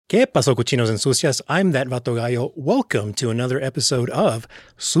¿Qué pasó, cochinos and sucias? I'm that Vato Gallo. Welcome to another episode of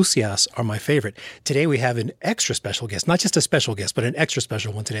Sucias Are My Favorite. Today we have an extra special guest, not just a special guest, but an extra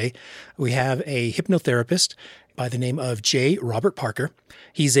special one today. We have a hypnotherapist by the name of J. Robert Parker.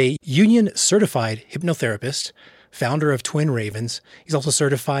 He's a union certified hypnotherapist, founder of Twin Ravens. He's also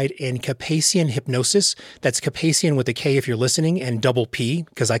certified in Capasian hypnosis. That's Capasian with a K if you're listening, and double P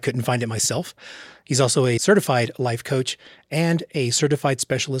because I couldn't find it myself. He's also a certified life coach and a certified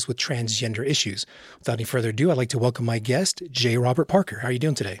specialist with transgender issues. Without any further ado, I'd like to welcome my guest, J. Robert Parker. How are you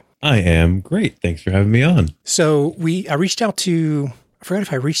doing today? I am great. Thanks for having me on. So I reached out to, I forgot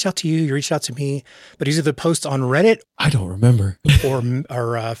if I reached out to you, you reached out to me, but these are the posts on Reddit. I don't remember. or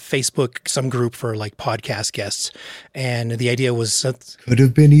Facebook, some group for like podcast guests. And the idea was... Could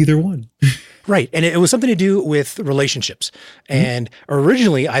have been either one. Right. And it was something to do with relationships. And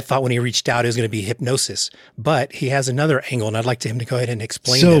originally I thought when he reached out, it was going to be hypnosis, but he has another angle, and I'd like him to go ahead and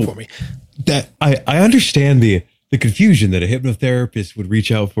explain that for me. That I understand the confusion that a hypnotherapist would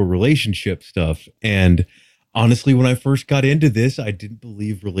reach out for relationship stuff. And honestly, when I first got into this, I didn't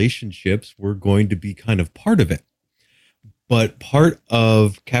believe relationships were going to be kind of part of it. But part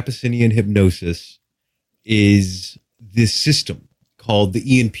of Capasinian hypnosis is this system called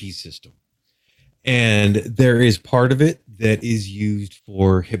the E&P system. And there is part of it that is used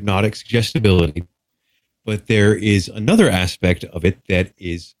for hypnotic suggestibility, but there is another aspect of it that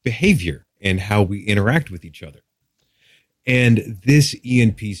is behavior and how we interact with each other. And this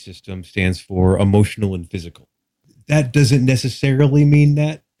E&P system stands for emotional and physical. That doesn't necessarily mean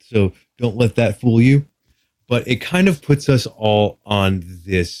that, so don't let that fool you, but it kind of puts us all on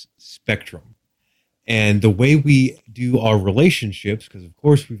this spectrum. And the way we do our relationships, because of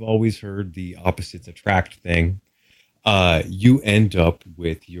course we've always heard the opposites attract thing, you end up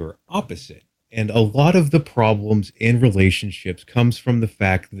with your opposite. And a lot of the problems in relationships comes from the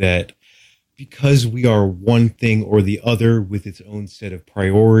fact that because we are one thing or the other with its own set of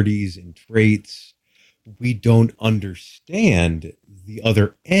priorities and traits, we don't understand the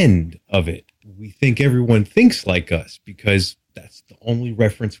other end of it. We think everyone thinks like us because that's the only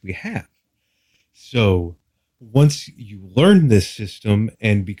reference we have. So once you learn this system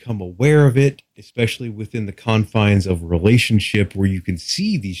and become aware of it, especially within the confines of a relationship where you can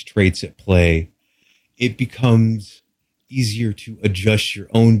see these traits at play, it becomes easier to adjust your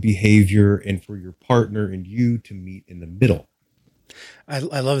own behavior and for your partner and you to meet in the middle. I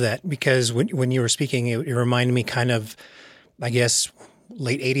love that because when you were speaking, it reminded me kind of, I guess,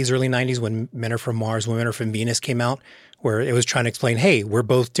 late 80s, early 90s when Men Are From Mars, Women Are From Venus came out, where it was trying to explain, hey, we're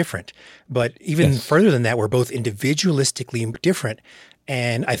both different. But even further than that, we're both individualistically different.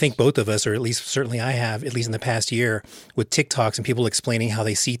 And I think both of us, or at least certainly I have, at least in the past year, with TikToks and people explaining how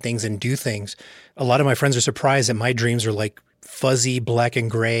they see things and do things, a lot of my friends are surprised that my dreams are like fuzzy, black and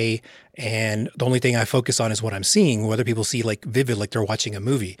gray, and the only thing I focus on is what I'm seeing. Whether people see like vivid, like they're watching a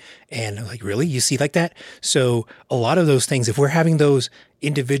movie, and I'm like, really, you see like that? So a lot of those things, if we're having those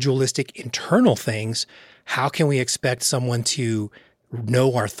individualistic internal things, how can we expect someone to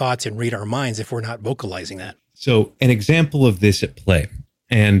know our thoughts and read our minds if we're not vocalizing that? So an example of this at play,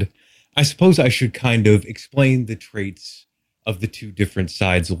 and I suppose I should kind of explain the traits of the two different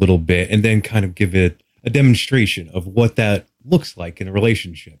sides a little bit, and then kind of give it a demonstration of what that looks like in a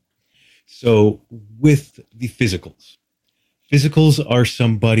relationship. So with the physicals are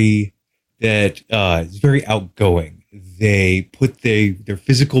somebody that is very outgoing. They put their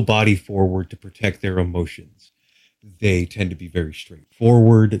physical body forward to protect their emotions. They tend to be very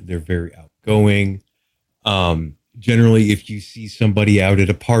straightforward. They're very outgoing. Generally, if you see somebody out at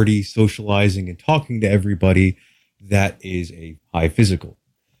a party socializing and talking to everybody, that is a high physical.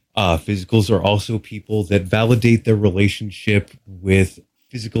 Physicals are also people that validate their relationship with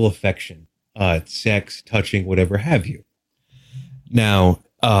physical affection, sex, touching, whatever have you. Now,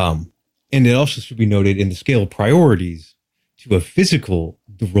 and it also should be noted in the scale of priorities, to a physical,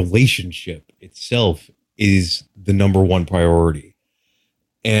 the relationship itself is the number one priority.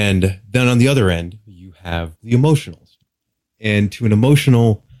 And then on the other end, you have the emotionals. And to an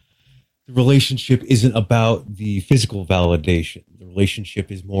emotional, the relationship isn't about the physical validation. The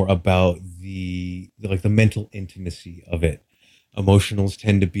relationship is more about the mental intimacy of it. Emotionals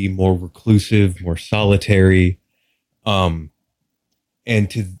tend to be more reclusive, more solitary. And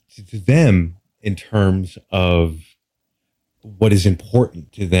to them, in terms of what is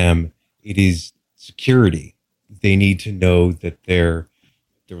important to them, it is security. They need to know that their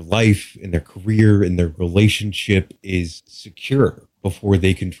life and their career and their relationship is secure before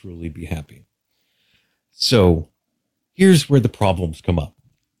they can truly be happy. So here's where the problems come up.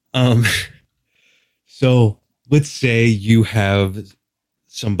 So let's say you have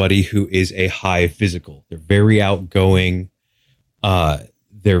somebody who is a high physical. They're very outgoing.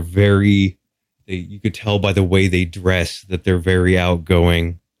 They're very, you could tell by the way they dress that they're very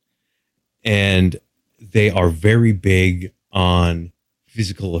outgoing. And they are very big on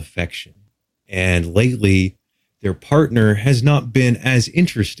physical affection. And lately, their partner has not been as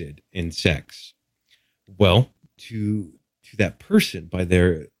interested in sex. Well, to that person, by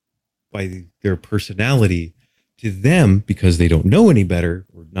their personality, to them, because they don't know any better,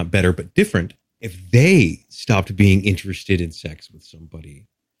 or not better, but different, if they stopped being interested in sex with somebody,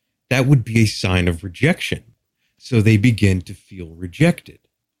 that would be a sign of rejection. So they begin to feel rejected.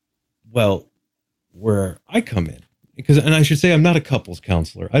 Well, where I come in, and I should say I'm not a couples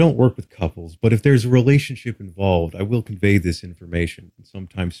counselor. I don't work with couples, but if there's a relationship involved, I will convey this information and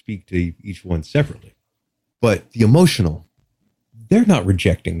sometimes speak to each one separately. But the emotional, they're not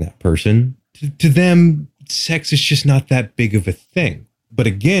rejecting that person. To them, sex is just not that big of a thing. But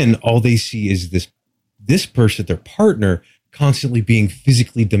again, all they see is this person, their partner, constantly being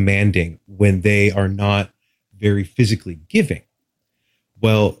physically demanding when they are not very physically giving.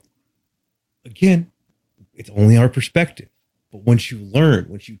 Well, again, it's only our perspective. But once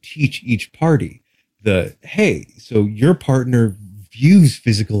you teach each party hey, so your partner views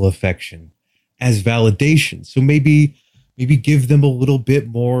physical affection as validation. So maybe give them a little bit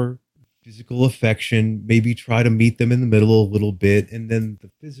more physical affection, maybe try to meet them in the middle a little bit. And then the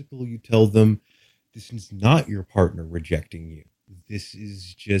physical, you tell them, this is not your partner rejecting you. This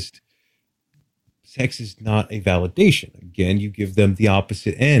is just, sex is not a validation. Again, you give them the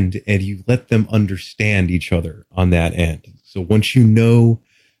opposite end and you let them understand each other on that end. So once you know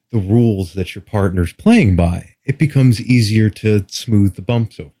the rules that your partner's playing by, it becomes easier to smooth the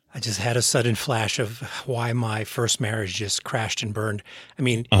bumps over. I just had a sudden flash of why my first marriage just crashed and burned. I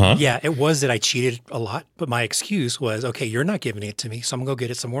mean, yeah, it was that I cheated a lot, but my excuse was, okay, you're not giving it to me, so I'm going to go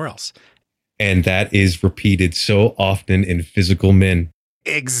get it somewhere else. And that is repeated so often in physical men.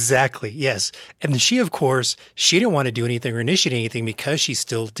 Exactly, yes. And she, of course, she didn't want to do anything or initiate anything because she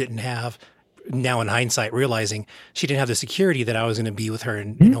still didn't have, now in hindsight, realizing she didn't have the security that I was going to be with her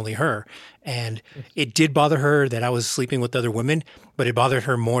and only her. And it did bother her that I was sleeping with other women, but it bothered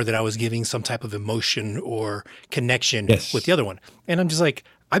her more that I was giving some type of emotion or connection with the other one. And I'm just like,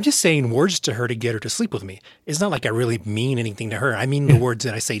 I'm just saying words to her to get her to sleep with me. It's not like I really mean anything to her. I mean the words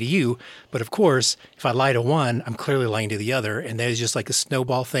that I say to you. But of course, if I lie to one, I'm clearly lying to the other. And that is just like a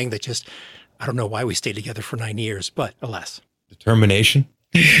snowball thing that just, I don't know why we stayed together for 9 years, but alas. Determination.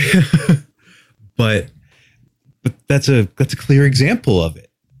 But that's a clear example of it.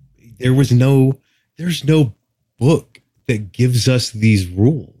 There's no book that gives us these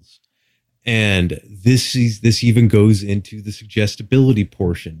rules. And this even goes into the suggestibility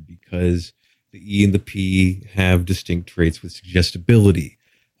portion, because the E and the P have distinct traits with suggestibility.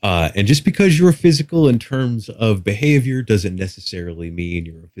 And just because you're a physical in terms of behavior doesn't necessarily mean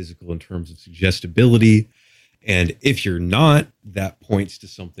you're a physical in terms of suggestibility. And if you're not, that points to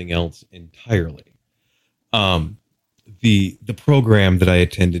something else entirely. The program that I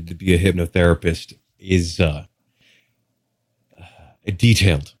attended to be a hypnotherapist is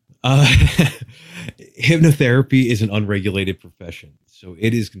detailed. Hypnotherapy is an unregulated profession, so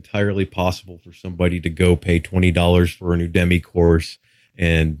it is entirely possible for somebody to go pay $20 for an Udemy course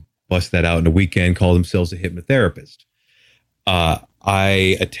and bust that out in a weekend, call themselves a hypnotherapist.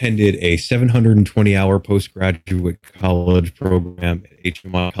 I attended a 720-hour postgraduate college program at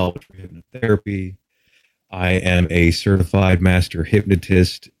HMI College for Hypnotherapy. I am a certified master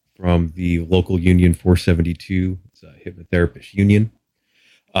hypnotist from the local union 472. It's a hypnotherapist union.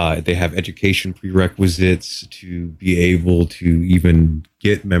 They have education prerequisites to be able to even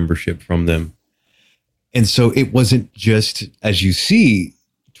get membership from them. And so it wasn't just, as you see,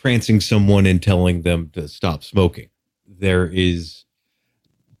 trancing someone and telling them to stop smoking. There is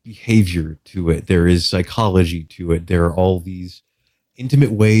behavior to it. There is psychology to it. There are all these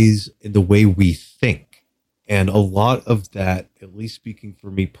intimate ways in the way we think. And a lot of that, at least speaking for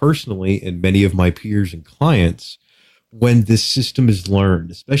me personally and many of my peers and clients, when this system is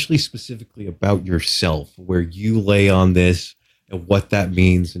learned, especially specifically about yourself, where you lay on this and what that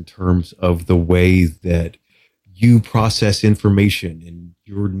means in terms of the way that you process information and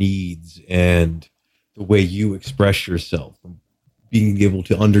your needs and the way you express yourself, being able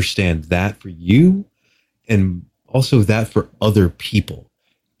to understand that for you and also that for other people.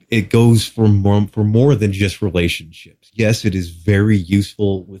 It goes for more than just relationships. Yes, it is very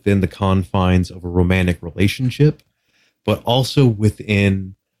useful within the confines of a romantic relationship, but also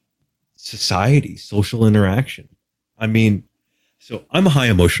within society, social interaction. I mean, so I'm a high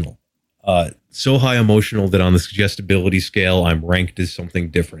emotional. So high emotional that on the suggestibility scale, I'm ranked as something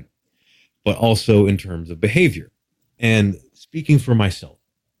different, but also in terms of behavior. And speaking for myself,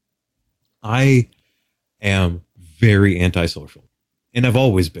 I am very antisocial, and I've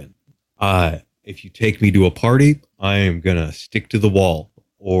always been. If you take me to a party, I am going to stick to the wall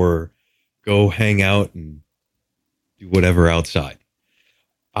or go hang out and do whatever outside.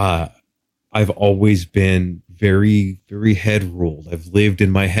 I've always been very, very head ruled. I've lived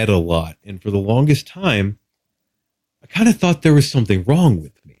in my head a lot. And for the longest time, I kind of thought there was something wrong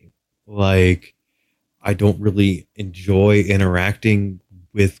with me. Like, I don't really enjoy interacting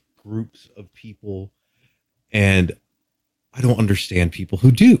with groups of people, and I don't understand people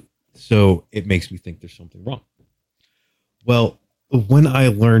who do. So it makes me think there's something wrong. Well, when I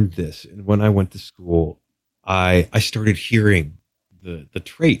learned this and when I went to school, I started hearing the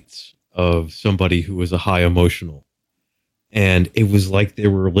traits of somebody who was a high emotional. And it was like they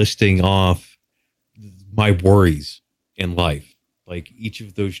were listing off my worries in life. Like each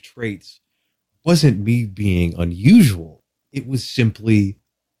of those traits wasn't me being unusual. It was simply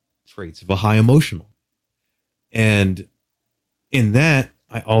traits of a high emotional. And in that,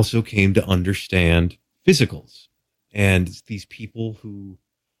 I also came to understand physicals and these people who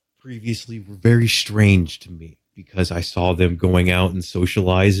previously were very strange to me because I saw them going out and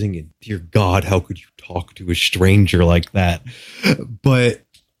socializing, and dear God, how could you talk to a stranger like that? But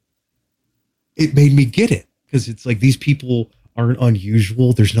it made me get it, because it's like these people aren't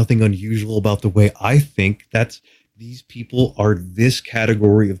unusual. There's nothing unusual about the way I think. These people are this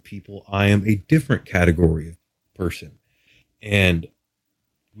category of people. I am a different category of person. And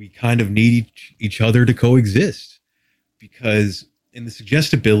we kind of need each other to coexist, because in the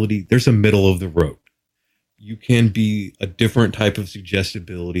suggestibility, there's a middle of the road. You can be a different type of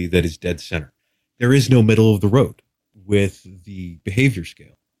suggestibility that is dead center. There is no middle of the road with the behavior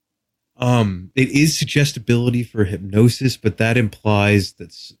scale. It is suggestibility for hypnosis, but that implies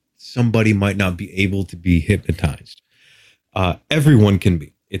that somebody might not be able to be hypnotized. Everyone can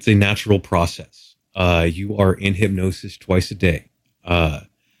be. It's a natural process. You are in hypnosis twice a day.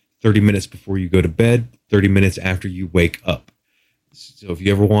 30 minutes before you go to bed, 30 minutes after you wake up. So if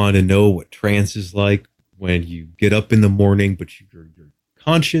you ever want to know what trance is like, when you get up in the morning, but you're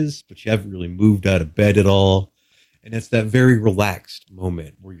conscious, but you haven't really moved out of bed at all. And it's that very relaxed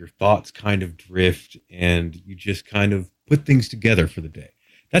moment where your thoughts kind of drift and you just kind of put things together for the day.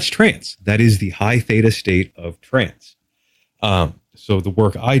 That's trance. That is the high theta state of trance. So the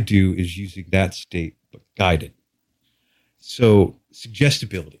work I do is using that state, but guided. So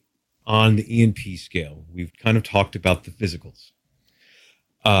suggestibility on the ENP scale, we've kind of talked about the physicals.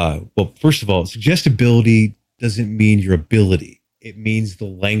 Well, first of all, suggestibility doesn't mean your ability. It means the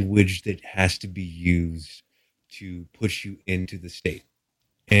language that has to be used to push you into the state.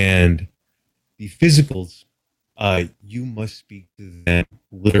 And the physicals, you must speak to them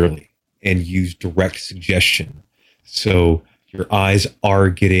literally and use direct suggestion. So your eyes are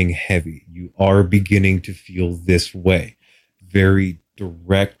getting heavy. You are beginning to feel this way. Very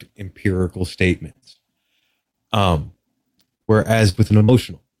direct empirical statements. Whereas with an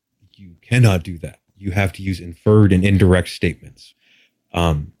emotional, you cannot do that. You have to use inferred and indirect statements.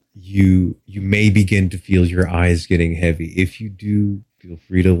 You may begin to feel your eyes getting heavy. If you do, feel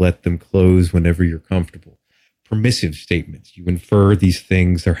free to let them close whenever you're comfortable. Permissive statements. You infer these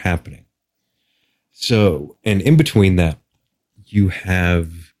things are happening. So, and in between that, you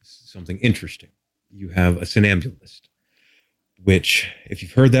have something interesting. You have a somnambulist, which, if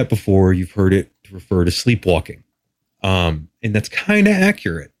you've heard that before, you've heard it to refer to sleepwalking. And that's kind of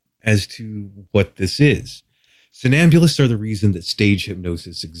accurate as to what this is. Somnambulists are the reason that stage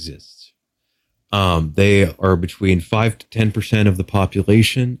hypnosis exists. They are between 5 to 10% of the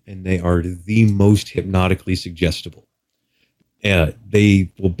population, and they are the most hypnotically suggestible.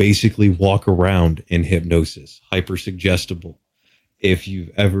 They will basically walk around in hypnosis, hypersuggestible. If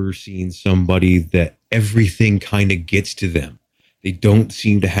you've ever seen somebody that everything kind of gets to them, they don't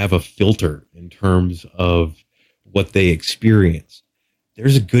seem to have a filter in terms of what they experience.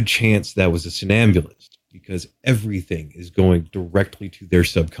 There's a good chance that was a somnambulist, because everything is going directly to their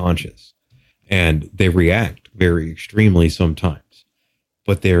subconscious, and they react very extremely sometimes.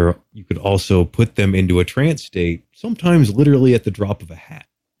 But you could also put them into a trance state, sometimes literally at the drop of a hat.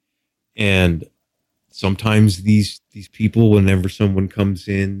 And sometimes these people, whenever someone comes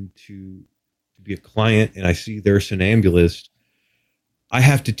in to be a client and I see they're a somnambulist, I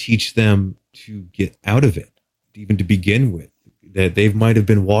have to teach them to get out of it, even to begin with. That they might have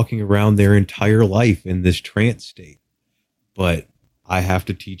been walking around their entire life in this trance state, but I have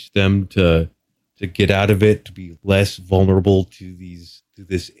to teach them to get out of it, to be less vulnerable to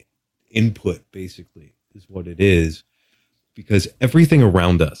this input, basically, is what it is. Because everything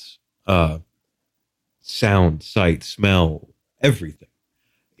around us, sound, sight, smell, everything,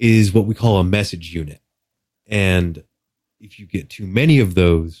 is what we call a message unit. And if you get too many of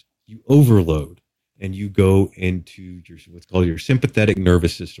those, you overload and you go into your what's called your sympathetic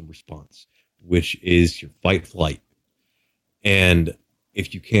nervous system response, which is your fight flight. And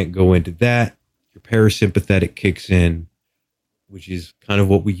if you can't go into that, your parasympathetic kicks in, which is kind of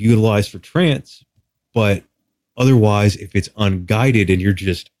what we utilize for trance. But otherwise, if it's unguided and you're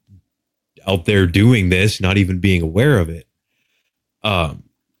just out there doing this, not even being aware of it,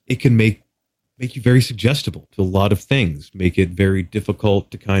 it can make you very suggestible to a lot of things, make it very difficult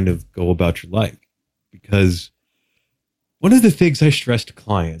to kind of go about your life. Because one of the things I stress to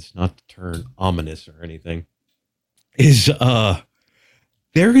clients, not to turn ominous or anything, is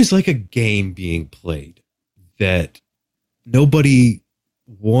there is like a game being played that nobody,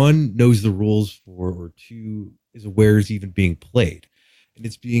 one, knows the rules for, or two, is aware is even being played. And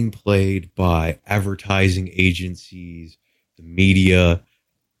it's being played by advertising agencies, the media,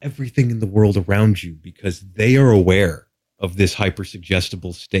 everything in the world around you, because they are aware of this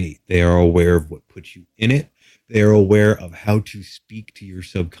hypersuggestible state. They are aware of what puts you in it. They are aware of how to speak to your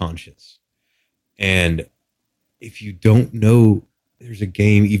subconscious. And if you don't know there's a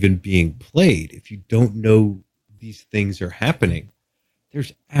game even being played, if you don't know these things are happening,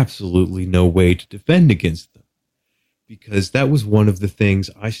 there's absolutely no way to defend against them. Because that was one of the things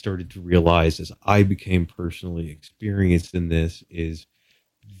I started to realize as I became personally experienced in this, is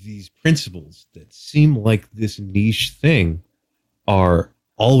these principles that seem like this niche thing are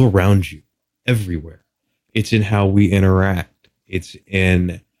all around you, everywhere. It's in how we interact. It's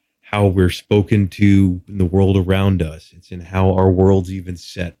in how we're spoken to in the world around us. It's in how our world's even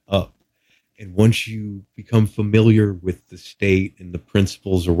set up. And once you become familiar with the state and the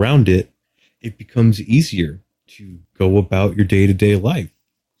principles around it, it becomes easier to go about your day-to-day life.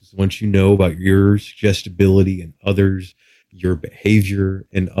 Because once you know about your suggestibility and others, your behavior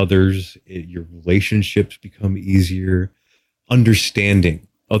and others, your relationships become easier. Understanding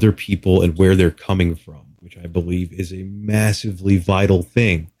other people and where they're coming from, which I believe is a massively vital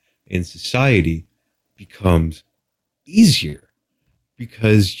thing in society, becomes easier,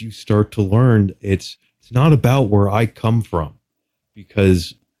 because you start to learn it's not about where I come from,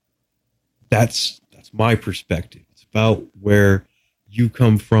 because that's my perspective. It's about where you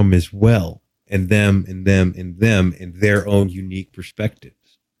come from as well, and them and them and them and their own unique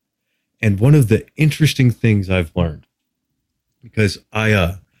perspectives. And one of the interesting things I've learned, because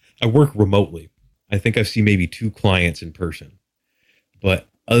I work remotely. I think I've seen maybe 2 clients in person, but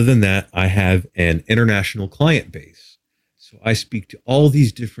other than that, I have an international client base. So I speak to all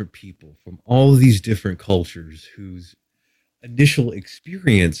these different people from all these different cultures whose initial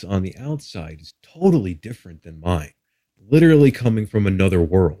experience on the outside is totally different than mine, literally coming from another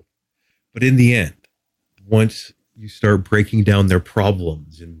world. But in the end, once you start breaking down their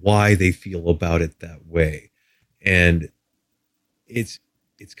problems and why they feel about it that way, and it's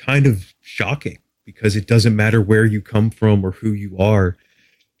kind of shocking, because it doesn't matter where you come from or who you are.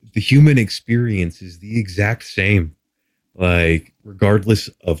 The human experience is the exact same, like regardless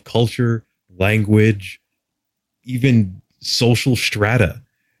of culture, language, even social strata.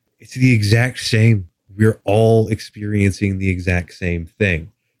 It's the exact same. We're all experiencing the exact same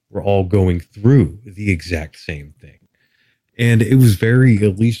thing. We're all going through the exact same thing. And it was very,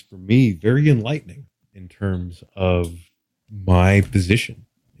 at least for me, very enlightening in terms of my position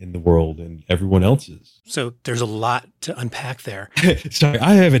in the world and everyone else's. So there's a lot to unpack there. Sorry,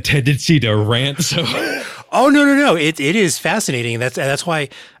 I have a tendency to rant. So, oh no! It is fascinating. That's why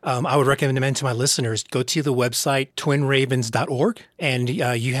I would recommend to my listeners, go to the website twinravens.org, and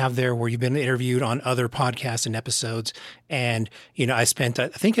you have there where you've been interviewed on other podcasts and episodes. And I spent I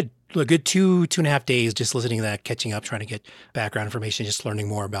think a good 2.5 days just listening to that, catching up, trying to get background information, just learning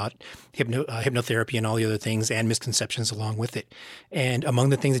more about hypnotherapy and all the other things and misconceptions along with it. And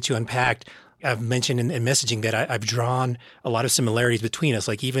among the things that you unpacked, I've mentioned in messaging that I've drawn a lot of similarities between us,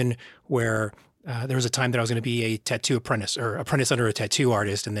 like even where there was a time that I was going to be a tattoo apprentice or apprentice under a tattoo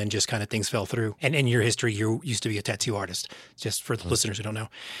artist, and then just kind of things fell through. And in your history, you used to be a tattoo artist, just for the listeners who don't know.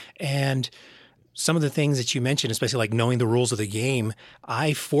 And some of the things that you mentioned, especially like knowing the rules of the game,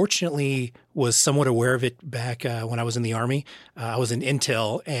 I fortunately was somewhat aware of it back when I was in the Army. I was in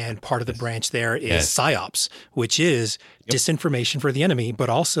Intel, and part of the branch there is PsyOps, which is disinformation for the enemy, but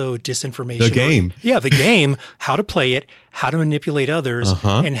also disinformation. The game. The game, how to play it, how to manipulate others,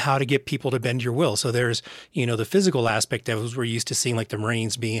 and how to get people to bend your will. So there's, the physical aspect that we're used to seeing, like the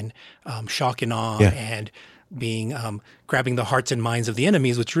Marines being shock and awe and being grabbing the hearts and minds of the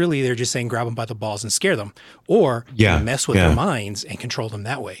enemies, which really they're just saying grab them by the balls and scare them, or mess with their minds and control them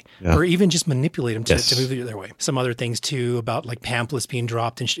that way, or even just manipulate them to move their way. Some other things too about like pamphlets being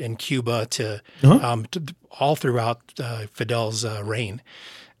dropped in Cuba to all throughout Fidel's reign.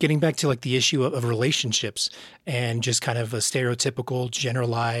 Getting back to like the issue of relationships and just kind of a stereotypical,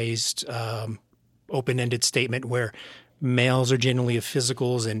 generalized, open-ended statement where males are generally of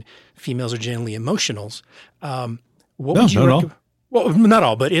physicals and females are generally emotionals. What would you recommend? Well, not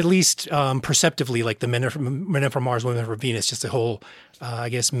all, but at least perceptively, like the men are from Mars, women are from Venus, just a whole, I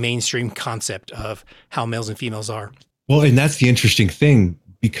guess, mainstream concept of how males and females are. Well, and that's the interesting thing,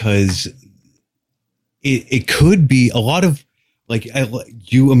 because it could be a lot of, like,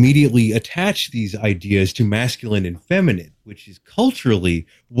 you immediately attach these ideas to masculine and feminine, which is culturally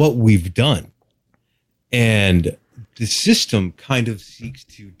what we've done. And the system kind of seeks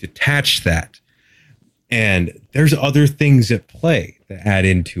to detach that. And there's other things at play that add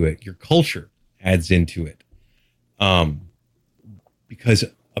into it. Your culture adds into it. Because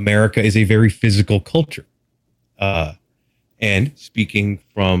America is a very physical culture. And speaking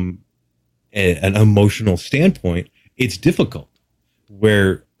from an emotional standpoint, it's difficult.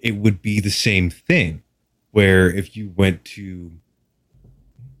 Where it would be the same thing, where if you went to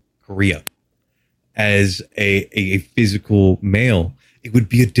Korea as a physical male, it would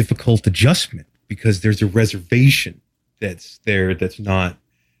be a difficult adjustment because there's a reservation that's there that's not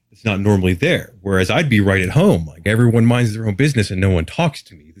normally there. Whereas I'd be right at home, like everyone minds their own business and no one talks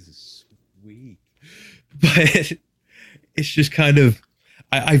to me. This is sweet. But it's just kind of,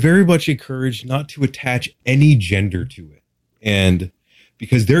 I very much encourage not to attach any gender to it. And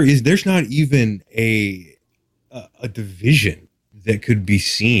because there's not even a division that could be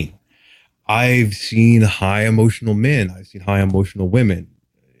seen. I've seen high emotional men, I've seen high emotional women,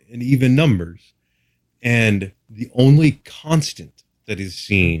 in even numbers. And the only constant that is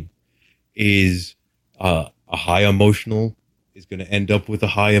seen is a high emotional is going to end up with a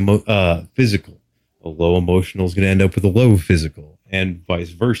high physical. A low emotional is going to end up with a low physical, and vice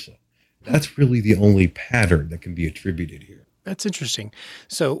versa. That's really the only pattern that can be attributed here. That's interesting.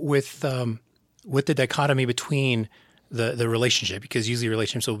 So with the dichotomy between the relationship, because usually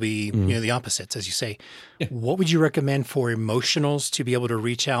relationships will be the opposites, as you say. Yeah. What would you recommend for emotionals to be able to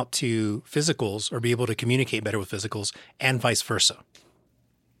reach out to physicals or be able to communicate better with physicals, and vice versa?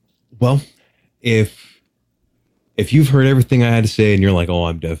 Well, if you've heard everything I had to say and you're like, oh,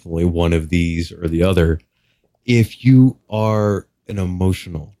 I'm definitely one of these or the other, if you are an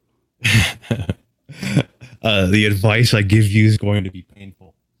emotional, the advice I give you is going to be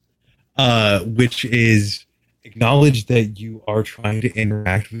painful, which is acknowledge that you are trying to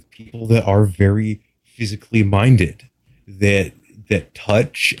interact with people that are very physically minded, that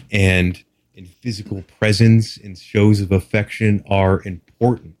touch and physical presence and shows of affection are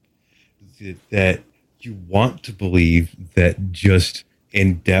important, that you want to believe that just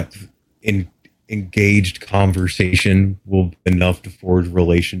in-depth, engaged conversation will be enough to forge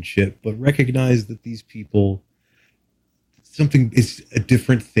relationship, but recognize that these people, something is a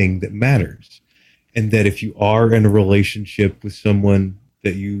different thing that matters. And that if you are in a relationship with someone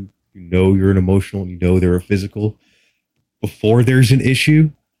that you know you're an emotional, you know they're a physical, before there's an issue,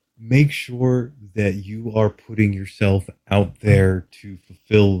 make sure that you are putting yourself out there to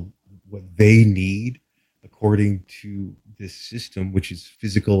fulfill what they need according to this system, which is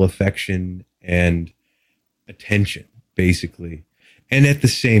physical affection and attention, basically. And at the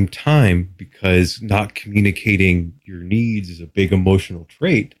same time, because not communicating your needs is a big emotional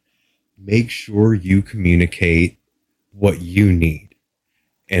trait, make sure you communicate what you need.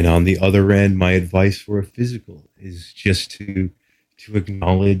 And on the other end, my advice for a physical is just to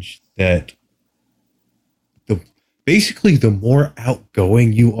acknowledge that basically the more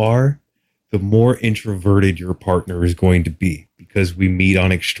outgoing you are, the more introverted your partner is going to be, because we meet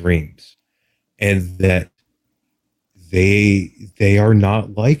on extremes, and that they are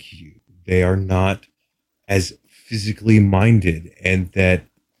not like you. They are not as physically minded, and that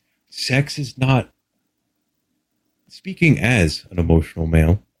sex is not, speaking as an emotional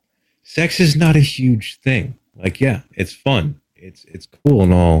male, sex is not a huge thing. Like, yeah, it's fun. It's cool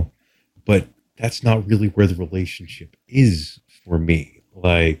and all, but that's not really where the relationship is for me.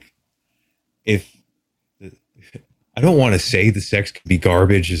 Like, I don't want to say the sex can be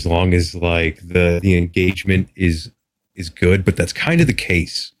garbage as long as like the engagement is good, but that's kind of the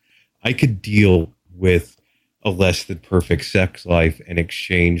case. I could deal with a less than perfect sex life in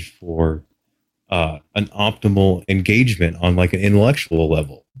exchange for an optimal engagement on like an intellectual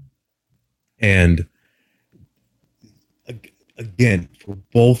level. And again, for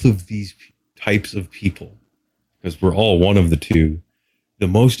both of these types of people, because we're all one of the two. The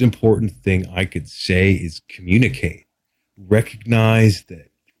most important thing I could say is communicate. Recognize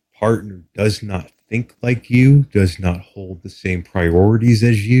that your partner does not think like you, does not hold the same priorities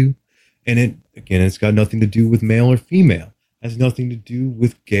as you. And it's got nothing to do with male or female. It has nothing to do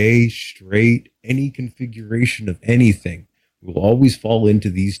with gay, straight, any configuration of anything. We will always fall into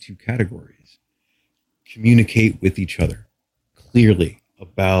these two categories. Communicate with each other clearly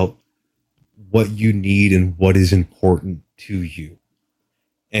about what you need and what is important to you.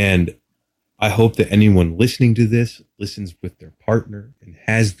 And I hope that anyone listening to this listens with their partner and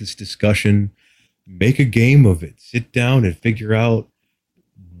has this discussion. Make a game of it. Sit down and figure out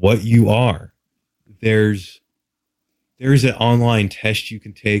what you are. There's an online test you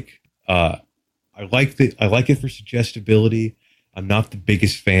can take. I like it for suggestibility. I'm not the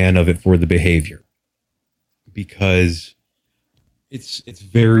biggest fan of it for the behavior because it's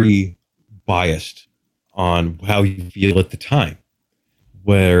very biased on how you feel at the time.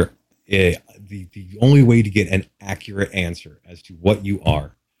 Where the only way to get an accurate answer as to what you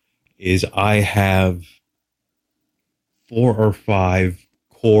are is I have 4 or 5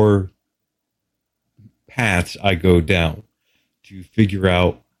 core paths I go down to figure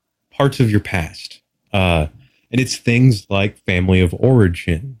out parts of your past. And it's things like family of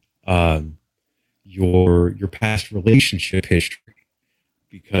origin, your past relationship history.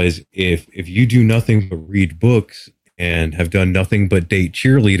 Because if you do nothing but read books and have done nothing but date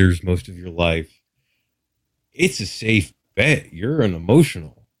cheerleaders most of your life, it's a safe bet you're an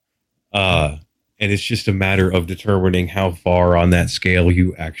emotional. And it's just a matter of determining how far on that scale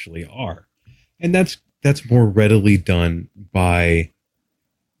you actually are. And that's more readily done by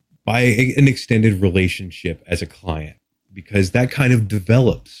an extended relationship as a client, because that kind of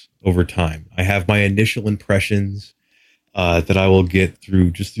develops over time. I have my initial impressions that I will get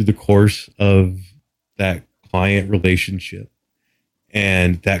through the course of that client relationship,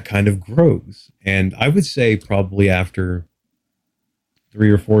 and that kind of grows. And I would say probably after 3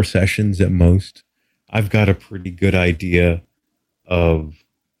 or 4 sessions at most, I've got a pretty good idea of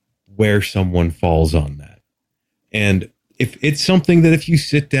where someone falls on that. And if it's something that if you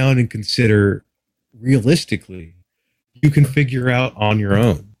sit down and consider realistically, you can figure out on your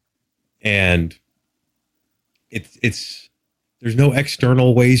own. And there's no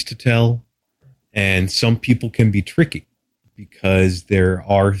external ways to tell. And some people can be tricky because there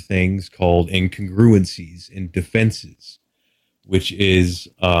are things called incongruencies and defenses, which is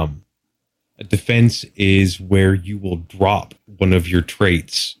a defense is where you will drop one of your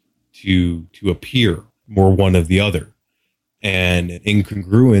traits to appear more one of the other. And an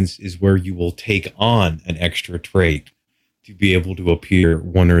incongruence is where you will take on an extra trait to be able to appear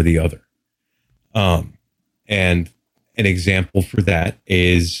one or the other. And an example for that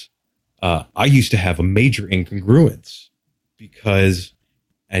is I used to have a major incongruence because,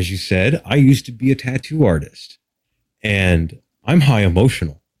 as you said, I used to be a tattoo artist and I'm high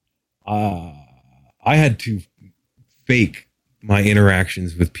emotional. I had to fake my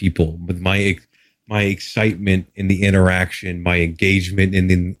interactions with people, with my excitement in the interaction, my engagement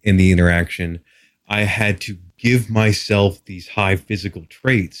in the interaction. I had to give myself these high physical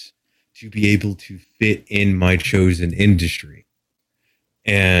traits to be able to fit in my chosen industry.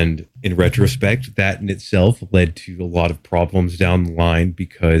 And in retrospect, that in itself led to a lot of problems down the line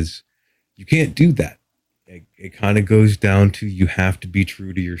because you can't do that. It kind of goes down to you have to be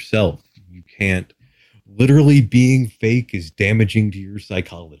true to yourself. You can't. Literally being fake is damaging to your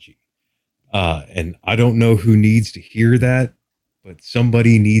psychology. And I don't know who needs to hear that, but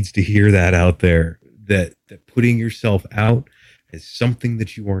somebody needs to hear that out there, that putting yourself out as something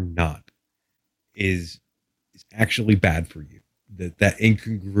that you are not is actually bad for you. That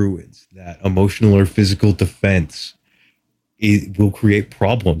incongruence, that emotional or physical defense, it will create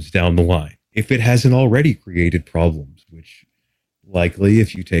problems down the line. If it hasn't already created problems, which likely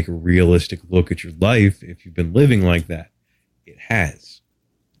if you take a realistic look at your life, if you've been living like that, it has.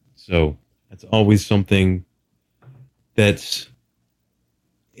 So that's always something it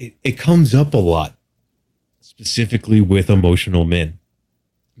comes up a lot, specifically with emotional men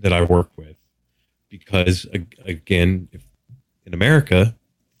that I work with, because again, in America,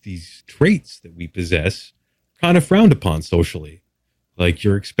 these traits that we possess are kind of frowned upon socially. Like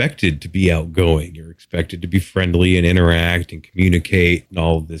you're expected to be outgoing, you're expected to be friendly and interact and communicate and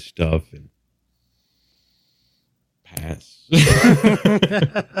all of this stuff, and pass.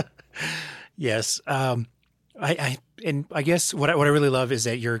 Yes. I guess what I really love is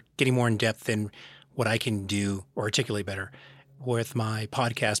that you're getting more in depth in what I can do or articulate better with my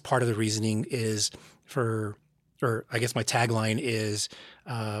podcast. Part of the reasoning is or I guess my tagline is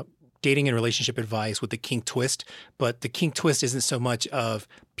dating and relationship advice with the kink twist, but the kink twist isn't so much of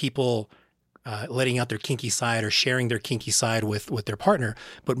people letting out their kinky side or sharing their kinky side with their partner,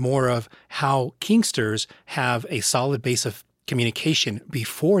 but more of how kinksters have a solid base of communication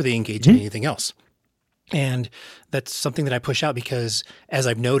before they engage in anything else. And that's something that I push out because, as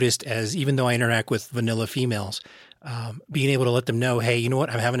I've noticed, as even though I interact with vanilla females, being able to let them know, hey, you know what,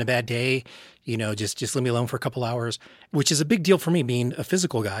 I'm having a bad day, just leave me alone for a couple hours, which is a big deal for me, being a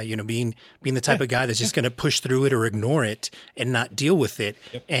physical guy, being the type of guy that's just going to push through it or ignore it and not deal with it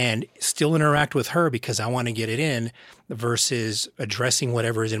and still interact with her because I want to get it in versus addressing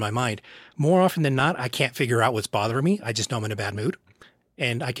whatever is in my mind. More often than not, I can't figure out what's bothering me. I just know I'm in a bad mood.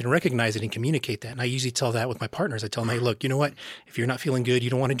 And I can recognize it and communicate that. And I usually tell that with my partners. I tell them, hey, look, you know what? If you're not feeling good,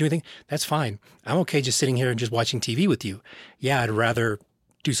 you don't want to do anything, that's fine. I'm okay just sitting here and just watching TV with you. Yeah, I'd rather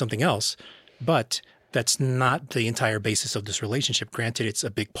do something else. But that's not the entire basis of this relationship. Granted, it's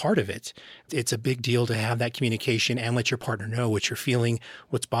a big part of it. It's a big deal to have that communication and let your partner know what you're feeling,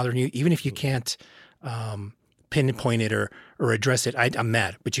 what's bothering you, even if you can't pinpoint it or address it. I'm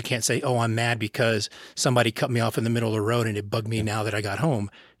mad, but you can't say, oh, I'm mad because somebody cut me off in the middle of the road and it bugged me now that I got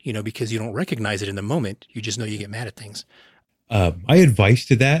home, because you don't recognize it in the moment. You just know you get mad at things. My advice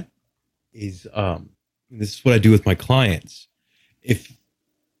to that is, this is what I do with my clients. If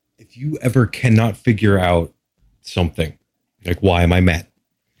you ever cannot figure out something, like why am I mad?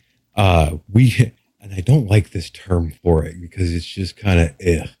 And I don't like this term for it because it's just kind of,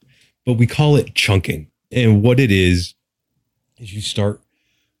 but we call it chunking. And what it is you start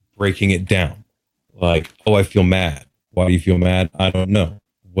breaking it down. Like, oh, I feel mad. Why do you feel mad? I don't know.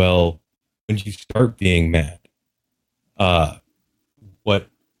 Well, when you start being mad,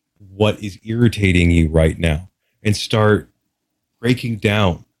 what is irritating you right now? And start breaking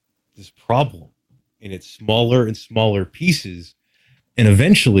down this problem in its smaller and smaller pieces. And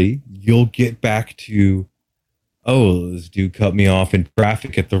eventually you'll get back to, oh, this dude cut me off in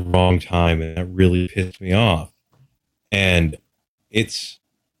traffic at the wrong time, and that really pissed me off. And it's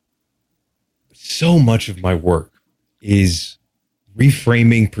so much of my work is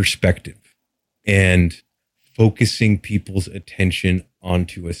reframing perspective and focusing people's attention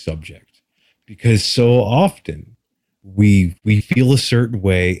onto a subject. Because so often we feel a certain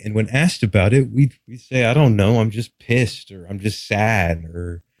way, and when asked about it, we say, I don't know, I'm just pissed, or I'm just sad,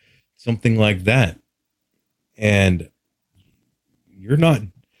 or something like that. And you're not,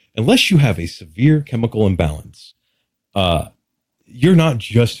 unless you have a severe chemical imbalance, you're not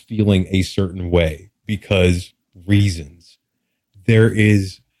just feeling a certain way because reasons. There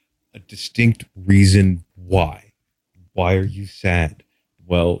is a distinct reason why. Why are you sad?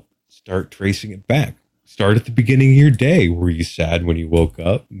 Well, start tracing it back. Start at the beginning of your day. Were you sad when you woke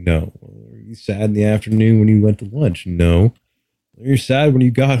up? No. Were you sad in the afternoon when you went to lunch? No. You're sad when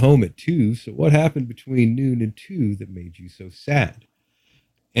you got home at 2. So what happened between noon and 2 that made you so sad?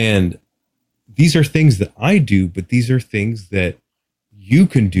 And these are things that I do, but these are things that you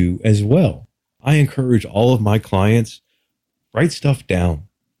can do as well. I encourage all of my clients, write stuff down.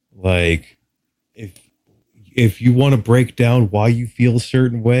 Like, if you want to break down why you feel a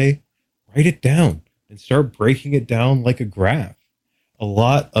certain way, write it down and start breaking it down like a graph. A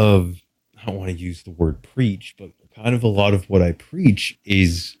lot of, I don't want to use the word preach, but kind of a lot of what I preach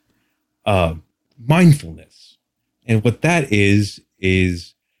is mindfulness. And what that is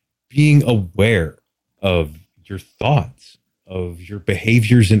being aware of your thoughts, of your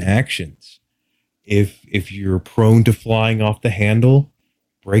behaviors and actions. If you're prone to flying off the handle,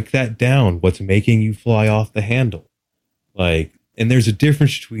 break that down. What's making you fly off the handle? And there's a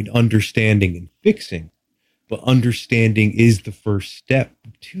difference between understanding and fixing, but understanding is the first step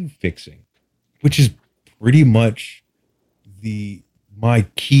to fixing, which is pretty much my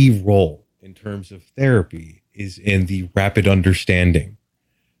key role in terms of therapy is in the rapid understanding.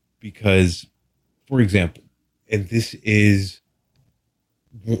 Because, for example, and this is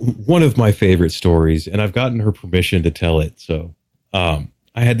one of my favorite stories, and I've gotten her permission to tell it. So I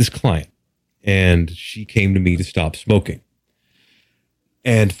had this client, and she came to me to stop smoking.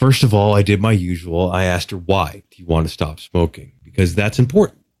 And first of all, I did my usual. I asked her, why do you want to stop smoking? Because that's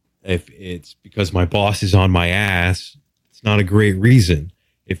important. If it's because my boss is on my ass, it's not a great reason.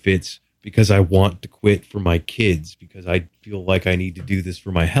 If it's because I want to quit for my kids, because I feel like I need to do this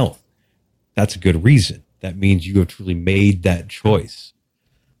for my health, that's a good reason. That means you have truly made that choice.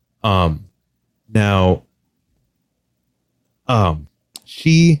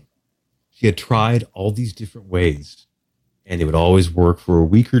 She had tried all these different ways, and it would always work for a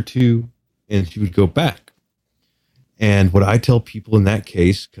week or two, and she would go back. And what I tell people in that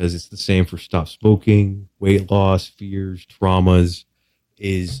case, because it's the same for stop smoking, weight loss, fears, traumas,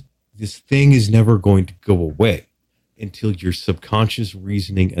 is this thing is never going to go away until your subconscious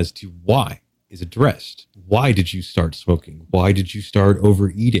reasoning as to why is addressed. Why did you start smoking? Why did you start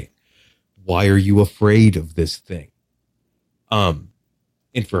overeating? Why are you afraid of this thing? And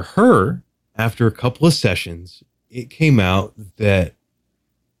for her, after a couple of sessions, it came out that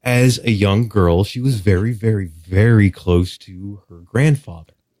as a young girl, she was very, very, very close to her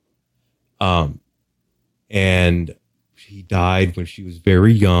grandfather. And he died when she was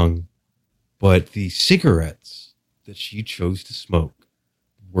very young, but the cigarettes that she chose to smoke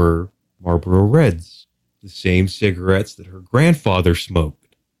were Marlboro Reds, the same cigarettes that her grandfather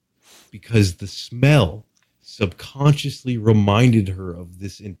smoked, because the smell subconsciously reminded her of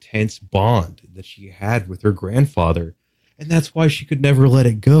this intense bond that she had with her grandfather, and that's why she could never let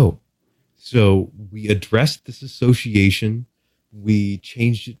it go. So we addressed this association. We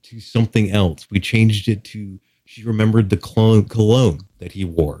changed it to something else. We changed it to, she remembered the cologne that he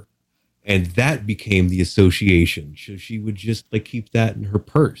wore, and that became the association. So she would just like keep that in her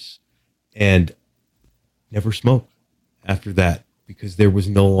purse and never smoke after that, because there was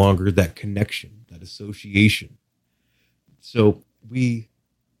no longer that connection, that association. So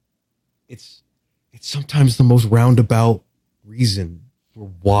it's sometimes the most roundabout reason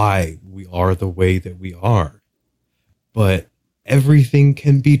for why we are the way that we are. But everything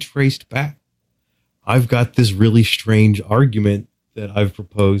can be traced back. I've got this really strange argument that I've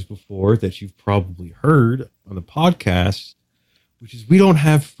proposed before that you've probably heard on the podcast, which is we don't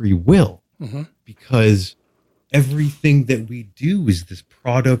have free will, because everything that we do is this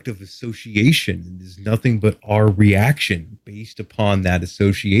product of association, and is nothing but our reaction based upon that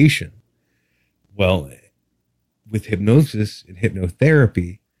association. Well, with hypnosis and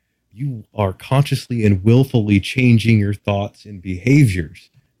hypnotherapy, you are consciously and willfully changing your thoughts and behaviors.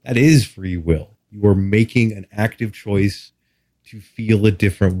 That is free will. You are making an active choice to feel a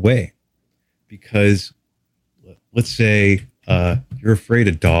different way. Because let's say you're afraid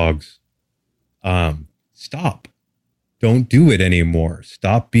of dogs. Stop. Don't do it anymore.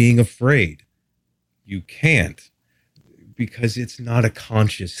 Stop being afraid. You can't, because it's not a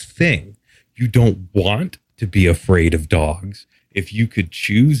conscious thing. You don't want to be afraid of dogs. If you could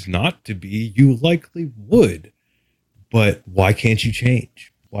choose not to be, you likely would. But why can't you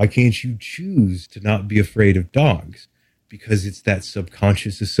change? Why can't you choose to not be afraid of dogs? Because it's that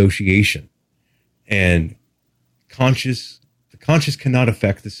subconscious association. And the conscious cannot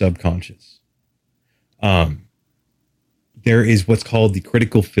affect the subconscious. There is what's called the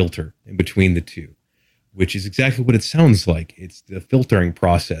critical filter in between the two, which is exactly what it sounds like. It's the filtering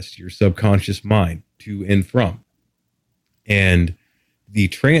process to your subconscious mind, to and from. And the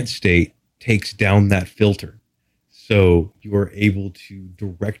trance state takes down that filter. So you are able to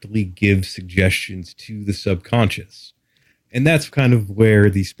directly give suggestions to the subconscious. And that's kind of where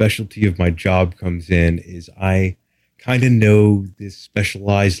the specialty of my job comes in, is I kind of know this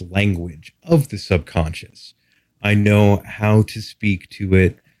specialized language of the subconscious. I know how to speak to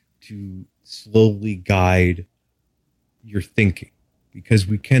it to slowly guide your thinking, because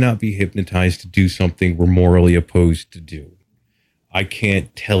we cannot be hypnotized to do something we're morally opposed to do. I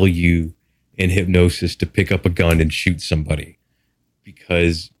can't tell you in hypnosis to pick up a gun and shoot somebody,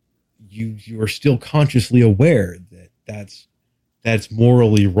 because you are still consciously aware that that's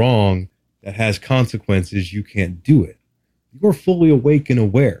morally wrong, that has consequences. You can't do it. You are fully awake and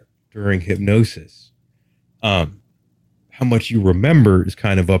aware during hypnosis. How much you remember is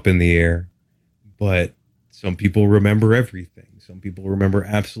kind of up in the air, but some people remember everything. Some people remember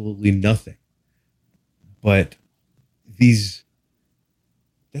absolutely nothing. But that's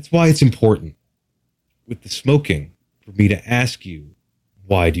why it's important with the smoking for me to ask you,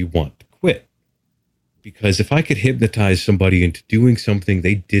 why do you want to quit? Because if I could hypnotize somebody into doing something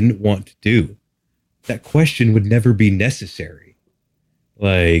they didn't want to do, that question would never be necessary.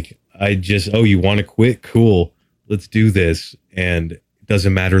 Like, you want to quit? Cool. Let's do this. And it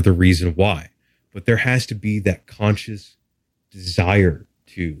doesn't matter the reason why. But there has to be that conscious desire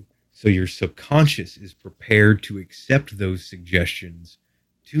to. So your subconscious is prepared to accept those suggestions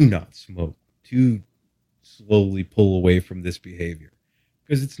to not smoke, to slowly pull away from this behavior.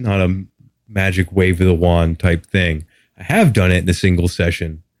 Because it's not a magic wave of the wand type thing. I have done it in a single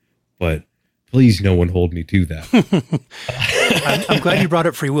session, but please, no one hold me to that. I'm glad you brought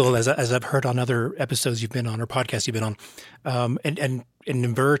up free will, as I've heard on other episodes you've been on or podcasts you've been on, and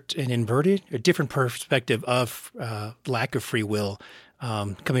inverted a different perspective of lack of free will,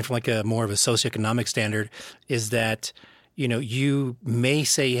 coming from like a more of a socioeconomic standard, is that you may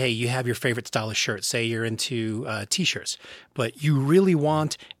say, hey, you have your favorite style of shirt. Say you're into T-shirts, but you really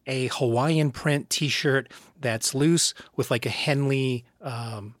want a Hawaiian print T-shirt that's loose with like a Henley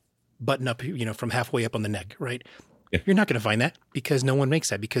button up, from halfway up on the neck, right? Yeah. You're not going to find that because no one makes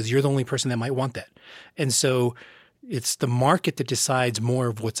that, because you're the only person that might want that. And so it's the market that decides more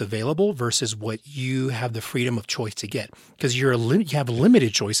of what's available versus what you have the freedom of choice to get, because you have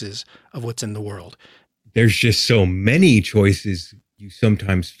limited choices of what's in the world. There's just so many choices. You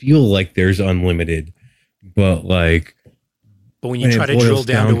sometimes feel like there's unlimited, but when you try to drill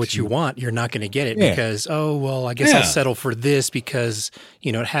down to what you want, you're not going to get it because, I guess I'll settle for this because,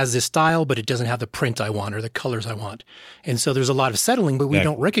 it has this style, but it doesn't have the print I want or the colors I want. And so there's a lot of settling, but we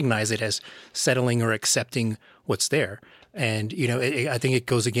don't recognize it as settling or accepting what's there. And, I think it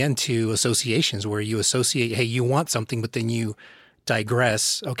goes again to associations where you associate, hey, you want something, but then you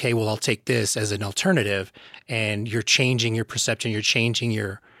digress. Okay, well, I'll take this as an alternative. And you're changing your perception. You're changing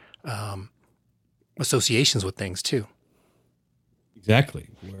your associations with things too. Exactly.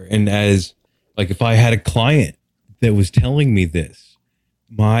 And as if I had a client that was telling me this,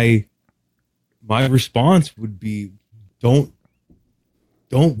 my response would be, don't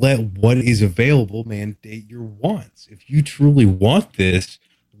let what is available mandate your wants. If you truly want this,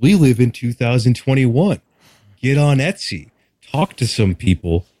 we live in 2021. Get on Etsy, talk to some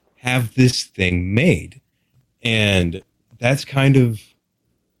people, have this thing made. And that's kind of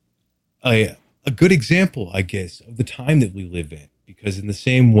a good example, I guess, of the time that we live in. Because in the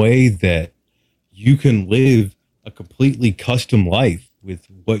same way that you can live a completely custom life with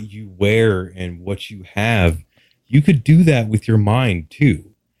what you wear and what you have, you could do that with your mind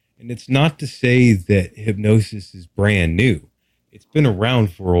too. And it's not to say that hypnosis is brand new. It's been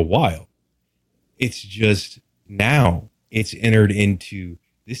around for a while. It's just now it's entered into,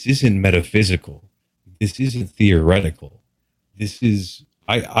 this isn't metaphysical. This isn't theoretical. This is,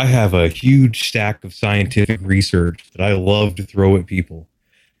 I have a huge stack of scientific research that I love to throw at people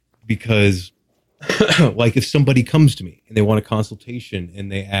because if somebody comes to me and they want a consultation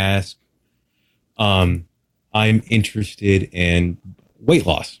and they ask, I'm interested in weight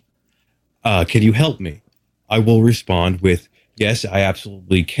loss. Can you help me? I will respond with, yes, I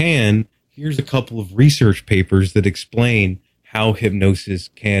absolutely can. Here's a couple of research papers that explain how hypnosis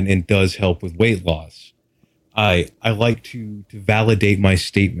can and does help with weight loss. I like to validate my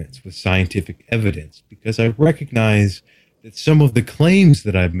statements with scientific evidence because I recognize that some of the claims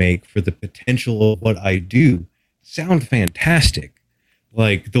that I make for the potential of what I do sound fantastic.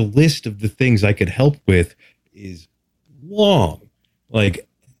 The list of the things I could help with is long.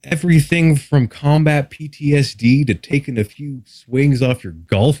 Everything from combat PTSD to taking a few swings off your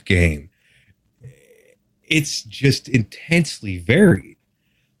golf game. It's just intensely varied.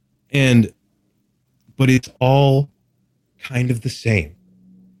 But it's all kind of the same.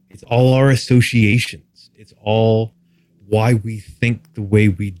 It's all our associations. It's all why we think the way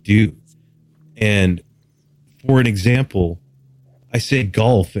we do. And for an example, I say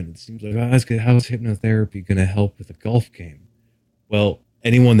golf, and it seems like, how's hypnotherapy going to help with a golf game? Well,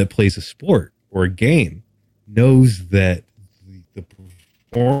 anyone that plays a sport or a game knows that the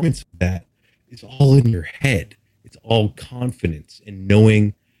performance of that is all in your head. It's all confidence and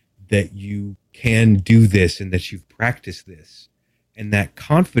knowing that you can do this and that you've practiced this. And that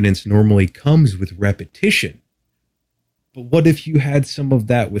confidence normally comes with repetition. But what if you had some of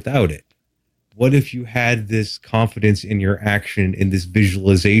that without it? What if you had this confidence in your action, in this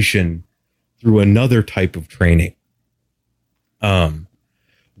visualization through another type of training?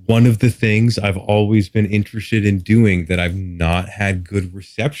 One of the things I've always been interested in doing that I've not had good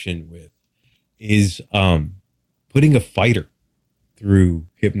reception with is putting a fighter through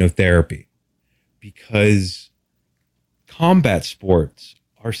hypnotherapy, because combat sports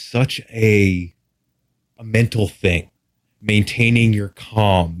are such a mental thing. Maintaining your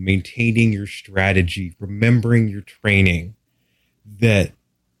calm, maintaining your strategy, remembering your training, that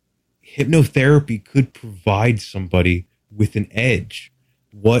hypnotherapy could provide somebody with an edge.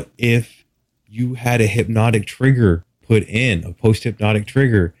 What if you had a hypnotic trigger put in, a post-hypnotic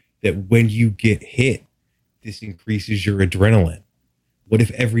trigger, that when you get hit, this increases your adrenaline? What if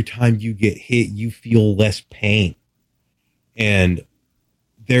every time you get hit, you feel less pain? And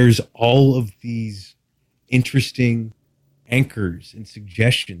there's all of these interesting anchors and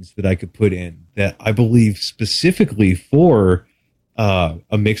suggestions that I could put in that I believe specifically for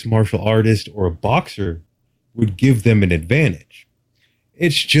a mixed martial artist or a boxer would give them an advantage.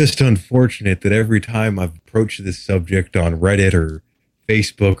 It's just unfortunate that every time I've approached this subject on Reddit or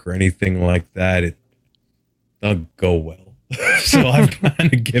Facebook or anything like that, it doesn't go well. So I've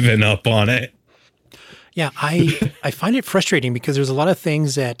kind of given up on it. Yeah, I find it frustrating because there's a lot of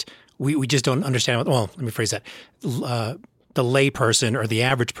things that we just don't understand. Well, let me phrase that. The lay person or the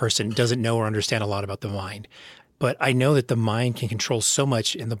average person doesn't know or understand a lot about the mind. but I know that the mind can control so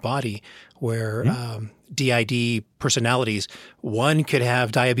much in the body where DID personalities, one could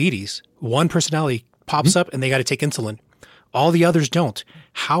have diabetes. One personality pops up and they got to take insulin. All the others don't.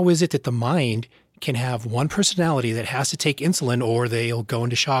 How is it that the mind can have one personality that has to take insulin or they'll go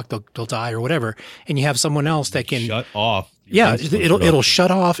into shock, they'll die or whatever, and you have someone else that can shut off? Yeah, it'll shut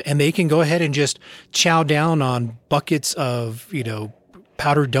off and they can go ahead and just chow down on buckets of,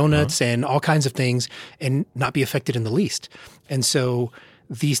 powdered donuts and all kinds of things and not be affected in the least. And so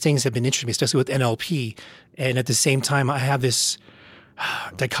these things have been interesting me, especially with NLP. And at the same time, I have this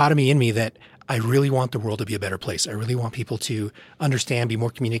dichotomy in me that I really want the world to be a better place. I really want people to understand, be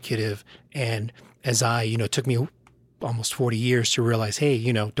more communicative. And as it took me almost 40 years to realize,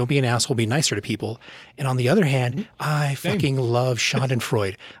 hey, don't be an asshole, be nicer to people. And on the other hand, I fucking love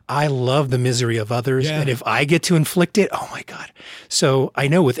Schadenfreude. I love the misery of others. Yeah. And if I get to inflict it, oh my God. So I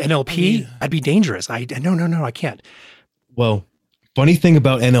know with NLP, I'd be dangerous. No, I can't. Well, funny thing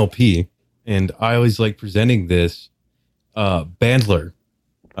about NLP, and I always like presenting this, Bandler,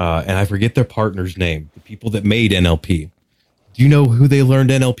 and I forget their partner's name, the people that made NLP. Do you know who they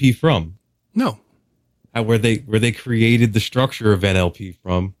learned NLP from? No. Where they created the structure of NLP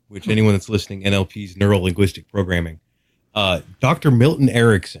from, which anyone that's listening, NLP is neuro-linguistic programming. Dr. Milton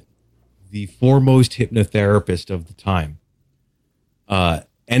Erickson, the foremost hypnotherapist of the time.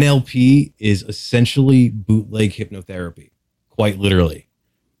 NLP is essentially bootleg hypnotherapy, quite literally.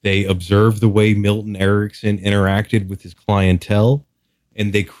 They observed the way Milton Erickson interacted with his clientele,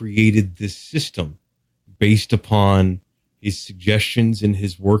 and they created this system based upon his suggestions and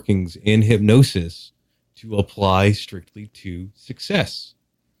his workings in hypnosis to apply strictly to success.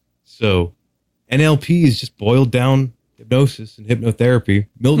 So NLP is just boiled down hypnosis and hypnotherapy.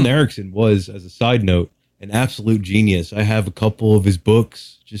 Milton Erickson was, as a side note, an absolute genius. I have a couple of his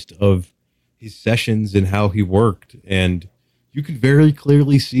books just of his sessions and how he worked. And you can very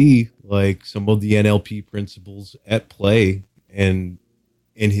clearly see like some of the NLP principles at play and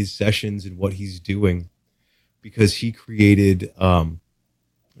in his sessions and what he's doing, because he created,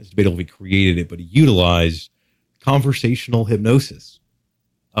 it's debatable if he created it, but he utilized conversational hypnosis.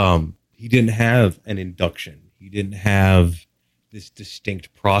 He didn't have an induction. He didn't have this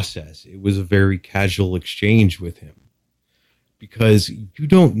distinct process. It was a very casual exchange with him, because you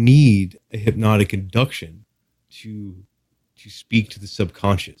don't need a hypnotic induction to speak to the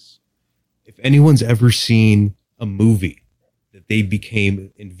subconscious. If anyone's ever seen a movie that they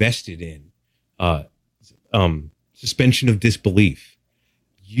became invested in, suspension of disbelief,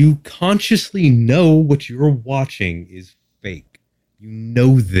 you consciously know what you're watching is fake. You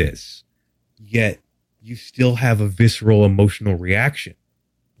know this, yet you still have a visceral emotional reaction.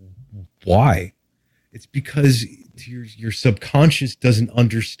 Why? It's because your subconscious doesn't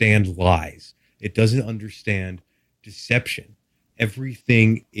understand lies. It doesn't understand deception.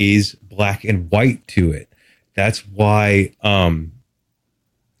 Everything is black and white to it. That's why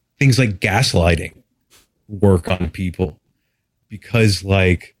things like gaslighting work on people, because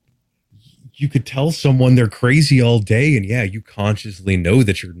like you could tell someone they're crazy all day and you consciously know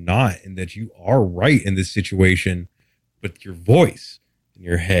that you're not and that you are right in this situation, but your voice in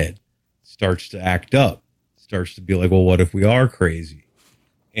your head starts to act up, starts to be like, well, what if we are crazy?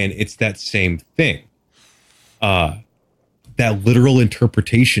 And it's that same thing. That literal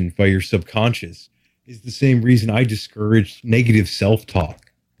interpretation by your subconscious is the same reason I discourage negative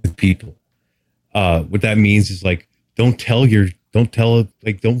self-talk with people. What that means is like, don't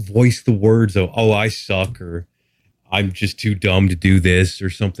voice the words of, oh, I suck, or I'm just too dumb to do this, or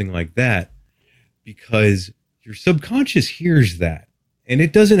something like that, because your subconscious hears that and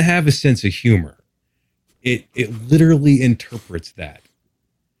it doesn't have a sense of humor. It literally interprets that.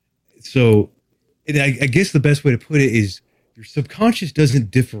 So I guess the best way to put it is your subconscious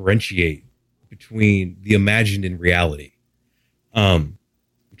doesn't differentiate between the imagined and reality,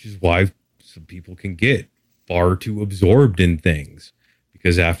 which is why some people can get far too absorbed in things,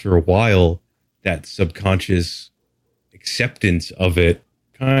 because after a while, that subconscious acceptance of it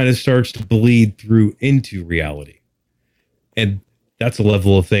kind of starts to bleed through into reality. And that's a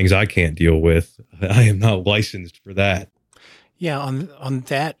level of things I can't deal with. I am not licensed for that. Yeah, on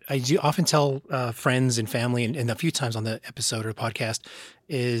that, I do often tell friends and family, and a few times on the episode or podcast,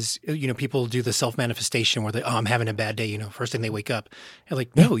 is, people do the self-manifestation where I'm having a bad day, first thing they wake up. And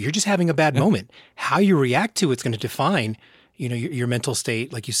like, no, you're just having a bad moment. How you react to it's going to define, your mental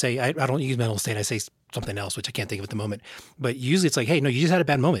state. Like you say, I don't use mental state. I say something else, which I can't think of at the moment. But usually it's like, hey, no, you just had a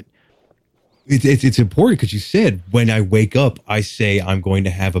bad moment. It's important because you said, when I wake up, I say I'm going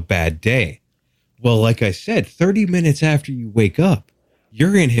to have a bad day. Well, like I said, 30 minutes after you wake up,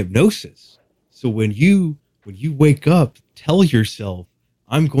 you're in hypnosis. So when you when you wake up, tell yourself,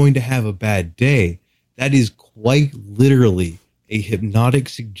 I'm going to have a bad day. That is quite literally a hypnotic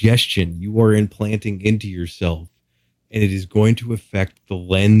suggestion you are implanting into yourself, and it is going to affect the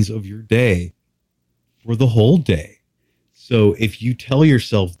lens of your day for the whole day. So if you tell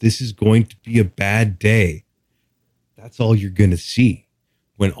yourself this is going to be a bad day, that's all you're going to see.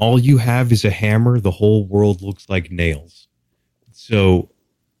 When all you have is a hammer, the whole world looks like nails. So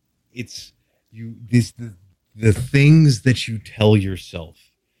it's the things that you tell yourself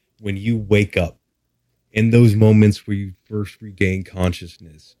when you wake up in those moments where you first regain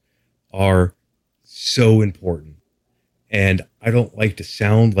consciousness are so important. And I don't like to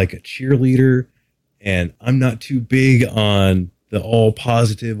sound like a cheerleader, and I'm not too big on the all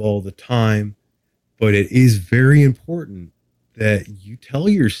positive all the time, but it is very important that you tell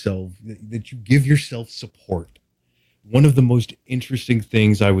yourself, that you give yourself support. One of the most interesting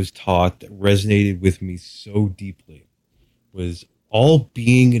things I was taught that resonated with me so deeply was all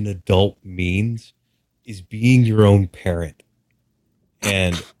being an adult means is being your own parent.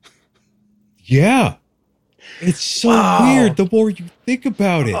 And yeah, it's so weird the more you think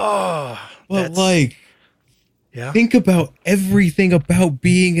about it. But think about everything about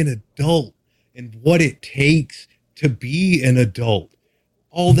being an adult and what it takes to be an adult.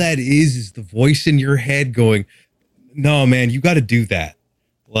 All that is the voice in your head going, no, man, you got to do that.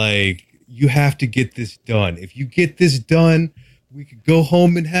 Like, you have to get this done. If you get this done, we could go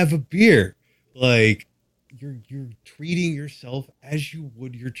home and have a beer. Like, you're treating yourself as you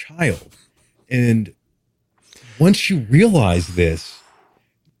would your child. And once you realize this,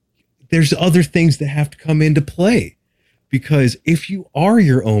 there's other things that have to come into play. Because if you are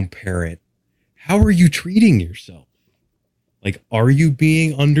your own parent, how are you treating yourself? Like, are you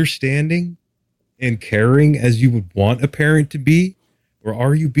being understanding and caring as you would want a parent to be? Or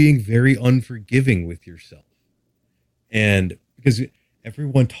are you being very unforgiving with yourself? And because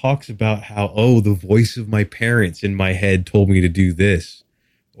everyone talks about how, oh, the voice of my parents in my head told me to do this.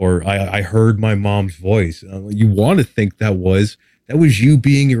 Or I heard my mom's voice. You want to think that was you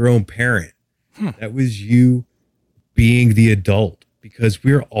being your own parent. That was you being the adult. Because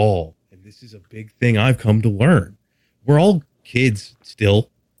we're all, and this is a big thing I've come to learn, we're all kids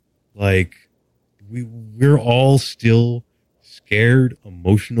still. Like, we're all still scared,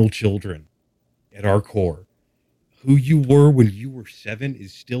 emotional children at our core. Who you were when you were 7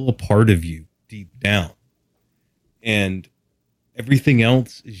 is still a part of you deep down. And everything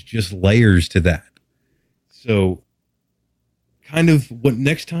else is just layers to that. So kind of what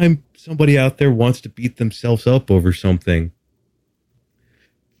next time somebody out there wants to beat themselves up over something,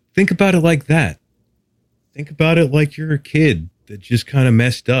 think about it like that. Think about it like you're a kid that just kind of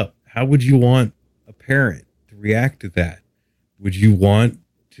messed up. How would you want a parent to react to that? Would you want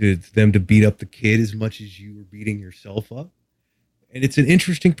them to beat up the kid as much as you were beating yourself up? And it's an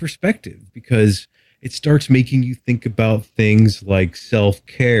interesting perspective because it starts making you think about things like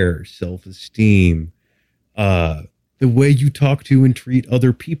self-care, self-esteem, the way you talk to and treat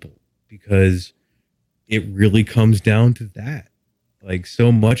other people, because it really comes down to that. Like,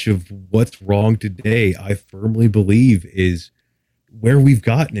 so much of what's wrong today, I firmly believe, is where we've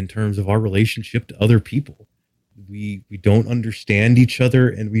gotten in terms of our relationship to other people. We don't understand each other,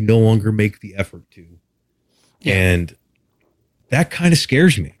 and we no longer make the effort to. Yeah. And that kind of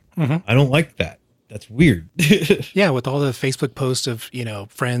scares me. Mm-hmm. I don't like that. That's weird. Yeah, with all the Facebook posts of,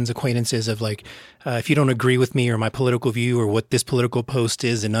 friends, acquaintances of like, if you don't agree with me or my political view or what this political post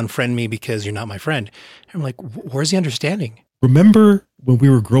is, and unfriend me because you're not my friend. I'm like, where's the understanding? Remember when we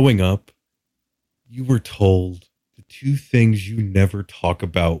were growing up, you were told the 2 things you never talk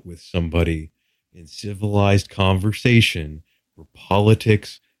about with somebody in civilized conversation were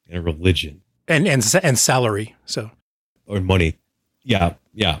politics and religion. And salary, so. Or money. Yeah.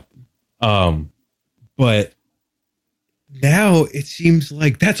 But now it seems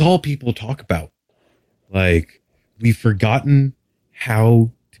like that's all people talk about. Like, we've forgotten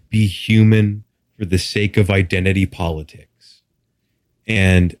how to be human for the sake of identity politics.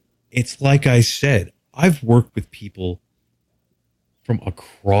 And it's like I said, I've worked with people from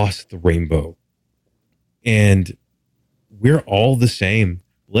across the rainbow, and we're all the same.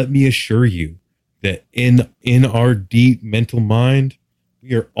 Let me assure you that in our deep mental mind,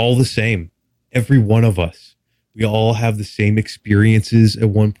 we are all the same. Every one of us. We all have the same experiences at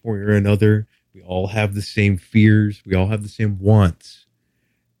one point or another. We all have the same fears. We all have the same wants.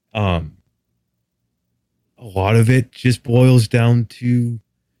 A lot of it just boils down to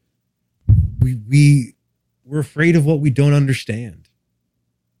we're afraid of what we don't understand.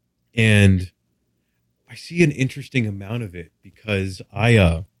 And I see an interesting amount of it because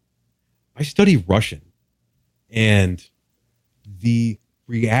I study Russian, And the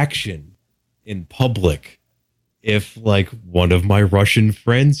reaction in public, if like one of my Russian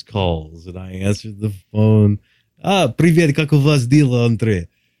friends calls and I answer the phone, привет, как у вас дела, Andre?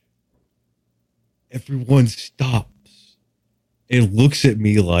 Everyone stops and looks at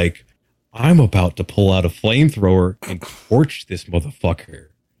me like I'm about to pull out a flamethrower and torch this motherfucker.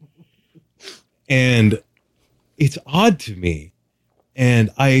 And it's odd to me. And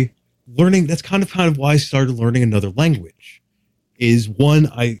that's kind of why I started learning another language. Is one,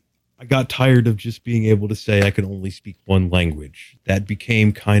 I got tired of just being able to say I can only speak one language. That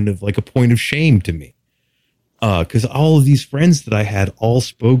became kind of like a point of shame to me. Because all of these friends that I had all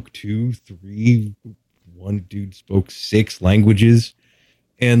spoke 2, 3, one dude spoke 6 languages.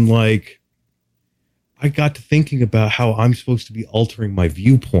 And like, I got to thinking about how I'm supposed to be altering my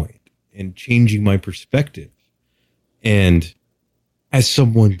viewpoint and changing my perspective. And as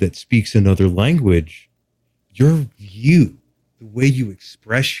someone that speaks another language, your view, the way you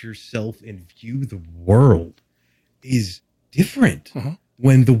express yourself and view the world is different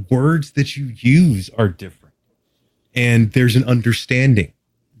when the words that you use are different. And there's an understanding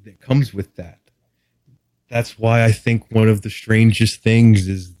that comes with that. That's why I think one of the strangest things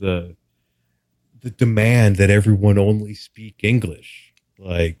is the demand that everyone only speak English.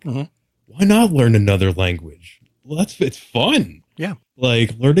 Like, why not learn another language? Well, it's fun. Yeah.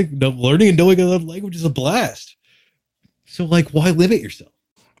 Like learning and knowing another language is a blast. So like, why limit yourself?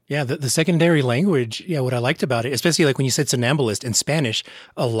 Yeah, the secondary language, what I liked about it, especially like when you said somnambulist in Spanish,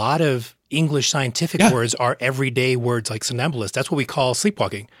 a lot of English scientific words are everyday words like somnambulist. That's what we call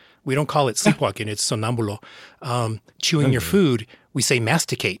sleepwalking. We don't call it sleepwalking, it's sonambulo. Chewing your food, we say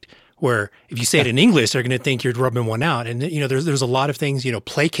masticate, where if you say it in English, they're going to think you're rubbing one out. And, there's a lot of things,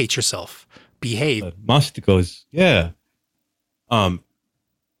 placate yourself, behave. Masticos, yeah. And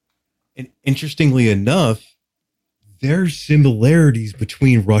interestingly enough, there's similarities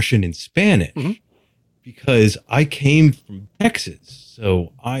between Russian and Spanish because I came from Texas.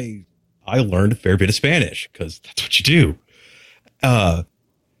 So I learned a fair bit of Spanish because that's what you do.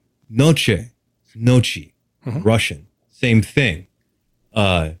 Noche, nochi, Russian, same thing.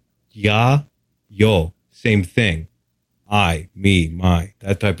 Ya, yo, same thing. I, me, my,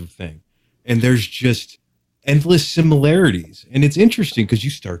 that type of thing. And there's just endless similarities. And it's interesting because you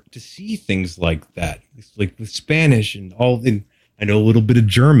start to see things like that. It's like with Spanish and I know a little bit of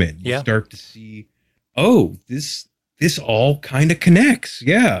German. You start to see, this all kind of connects.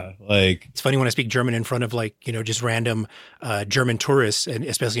 Yeah. Like, it's funny when I speak German in front of just random German tourists, and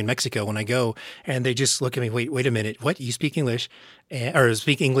especially in Mexico when I go, and they just look at me, wait a minute, what? You speak English or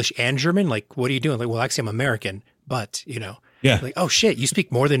speak English and German? Like, what are you doing? Like, well, actually I'm American, but like, oh shit, you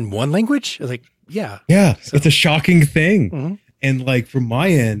speak more than one language? Like, yeah. Yeah. So. It's a shocking thing. And like from my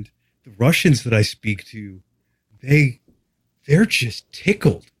end, the Russians that I speak to, they're just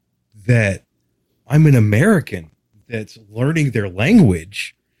tickled that I'm an American that's learning their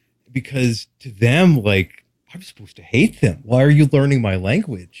language, because to them, like, I'm supposed to hate them. Why are you learning my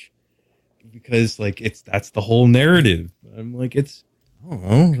language? Because like that's the whole narrative. I'm like, I don't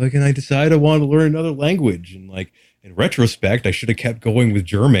know. Like, and I decide I want to learn another language, and like in retrospect, I should have kept going with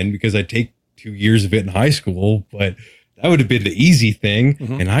German because I take 2 years of it in high school, but that would have been the easy thing,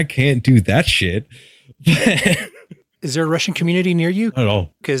 and I can't do that shit. Is there a Russian community near you? Not at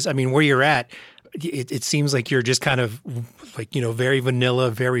all. Because where you're at, it seems like you're just kind of like, very vanilla,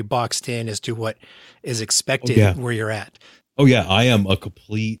 very boxed in as to what is expected where you're at. Oh yeah, I am a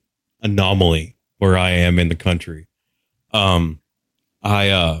complete anomaly where I am in the country. I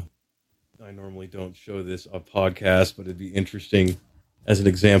normally don't show this on podcast, but it'd be interesting as an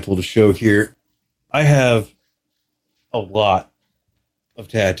example to show here. I have a lot of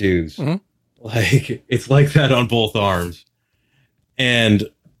tattoos. Like, it's like that on both arms. And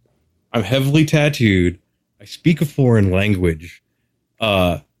I'm heavily tattooed. I speak a foreign language.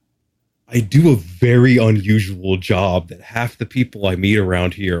 I do a very unusual job that half the people I meet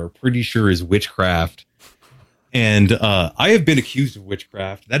around here are pretty sure is witchcraft. And I have been accused of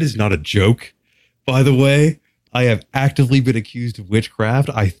witchcraft. That is not a joke, by the way. I have actively been accused of witchcraft.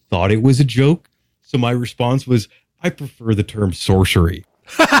 I thought it was a joke. So my response was, I prefer the term sorcery.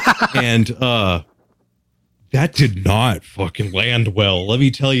 And that did not fucking land well. Let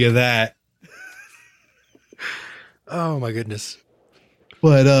me tell you that. Oh my goodness.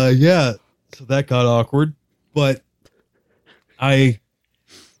 But yeah, so that got awkward. But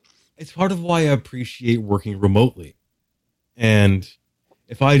it's part of why I appreciate working remotely. And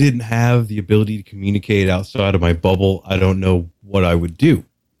if I didn't have the ability to communicate outside of my bubble, I don't know what I would do,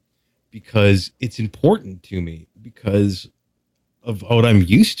 because it's important to me because of what I'm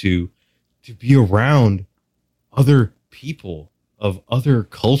used to be around other people of other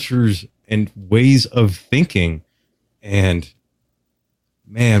cultures and ways of thinking. And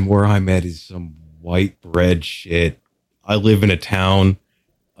man, where I'm at is some white bread shit. I live in a town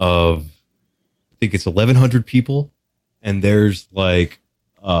of, I think it's 1,100 people, and there's like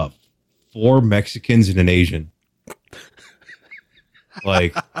 4 Mexicans and an Asian.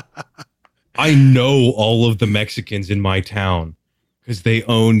 Like, I know all of the Mexicans in my town because they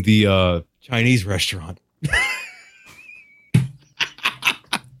own the Chinese restaurant.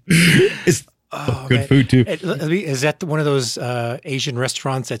 It's good food too. Is that one of those Asian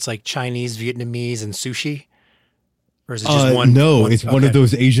restaurants that's like Chinese, Vietnamese, and sushi? Or is it just one? No, it's one of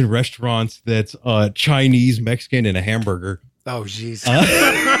those Asian restaurants that's Chinese, Mexican, and a hamburger. Oh, jeez.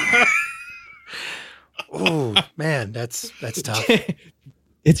 Oh, man, that's tough.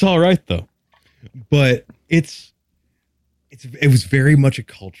 It's all right though, but it was very much a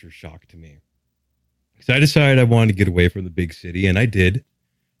culture shock to me because I decided I wanted to get away from the big city, and I did.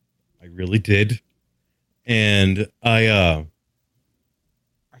 I really did, and I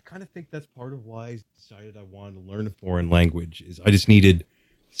kind of think that's part of why I decided I wanted to learn a foreign language. Is I just needed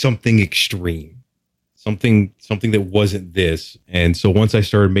something extreme, something that wasn't this. And so once I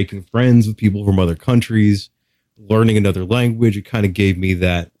started making friends with people from other countries, learning another language, it kind of gave me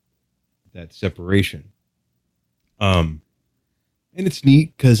that separation. And it's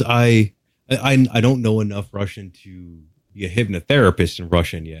neat because I don't know enough Russian to be a hypnotherapist in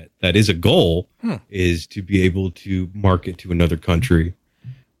Russian yet. That is a goal, is to be able to market to another country.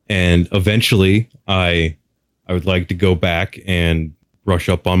 And eventually I would like to go back and brush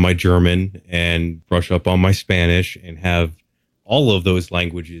up on my German and brush up on my Spanish and have all of those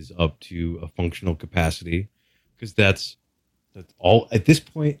languages up to a functional capacity. Because that's all at this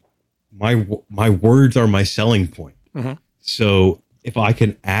point. My words are my selling point. Mm-hmm. So if I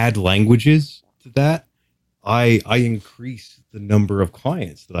can add languages to that, I increase the number of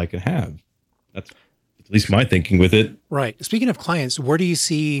clients that I can have. That's at least my thinking with it. Right. Speaking of clients, where do you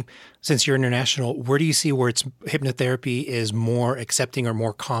see, since you're international, where do you see where it's hypnotherapy is more accepting or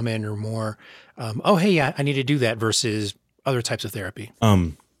more common or more, oh, hey, yeah, I need to do that versus other types of therapy?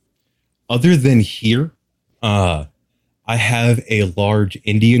 Other than here, I have a large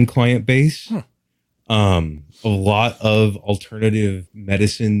Indian client base. A lot of alternative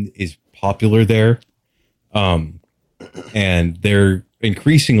medicine is popular there. And they're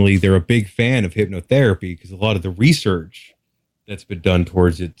a big fan of hypnotherapy because a lot of the research that's been done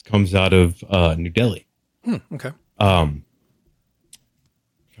towards it comes out of New Delhi. Okay. Trying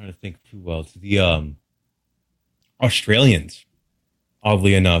to think who else. The Australians,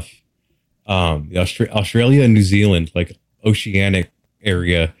 oddly enough, Australia and New Zealand, like oceanic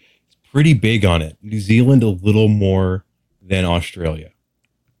area, it's pretty big on it. New Zealand a little more than Australia.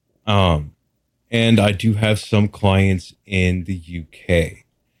 And I do have some clients in the UK.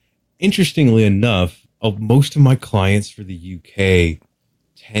 Interestingly enough, most of my clients for the UK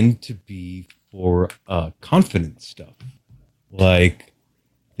tend to be for confidence stuff. Like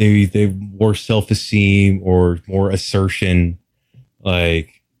they more self-esteem or more assertion.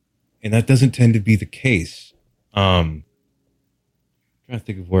 Like, and that doesn't tend to be the case. Trying to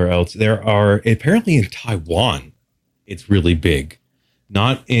think of where else. There are, apparently in Taiwan, it's really big.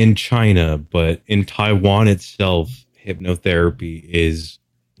 Not in China, but in Taiwan itself, hypnotherapy is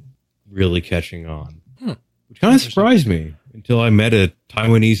really catching on. Which kind of surprised me until I met a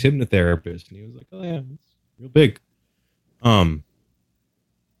Taiwanese hypnotherapist, and he was like, "Oh yeah, it's real big."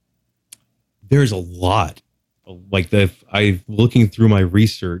 There's a lot. Like I'm looking through my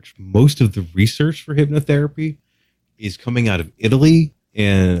research. Most of the research for hypnotherapy is coming out of Italy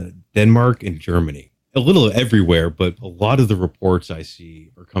and Denmark and Germany. A little everywhere, but a lot of the reports I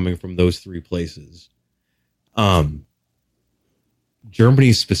see are coming from those 3 places.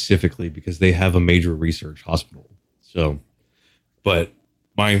 Germany specifically because they have a major research hospital. So, but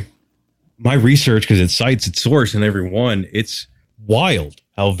my research, because it cites its source in every one, it's wild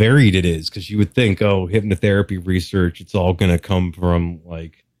how varied it is. Because you would think, oh, hypnotherapy research, it's all going to come from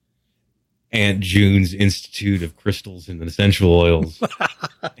like Aunt June's Institute of Crystals and Essential Oils,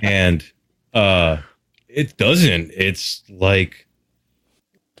 and it doesn't. It's like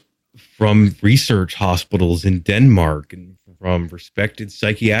from research hospitals in Denmark and from respected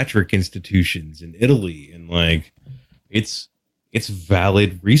psychiatric institutions in Italy. And like, it's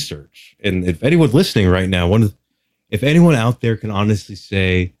valid research. And if anyone listening right now, if anyone out there can honestly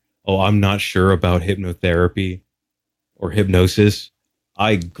say, oh, I'm not sure about hypnotherapy or hypnosis,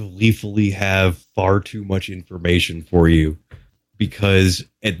 I gleefully have far too much information for you, because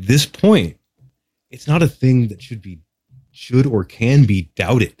at this point, it's not a thing that should or can be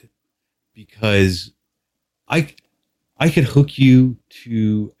doubted, because I I could hook you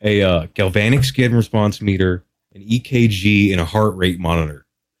to a galvanic skin response meter, an EKG, and a heart rate monitor,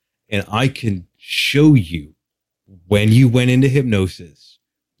 and I can show you when you went into hypnosis,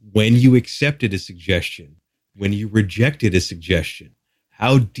 when you accepted a suggestion, when you rejected a suggestion,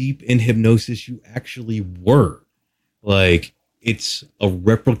 how deep in hypnosis you actually were. Like, it's a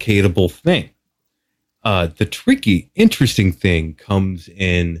replicatable thing. The tricky, interesting thing comes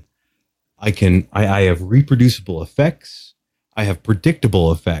in, I have reproducible effects, I have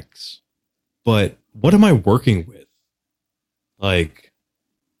predictable effects, but what am I working with? Like,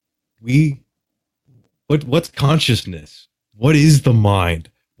 what's consciousness? What is the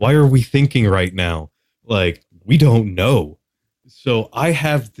mind? Why are we thinking right now? Like, we don't know. So I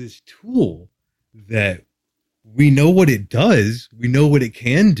have this tool that we know what it does, we know what it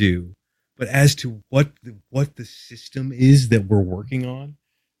can do, but as to what the system is that we're working on,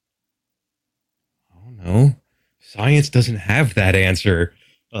 I don't know. Science doesn't have that answer.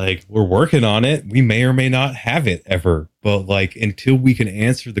 Like, we're working on it. We may or may not have it ever, but like, until we can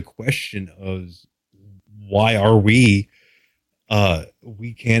answer the question of why are we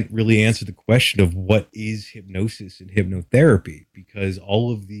can't really answer the question of what is hypnosis and hypnotherapy, because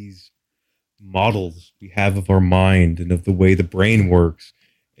all of these models we have of our mind and of the way the brain works,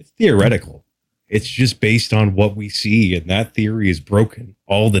 it's theoretical. It's just based on what we see, and that theory is broken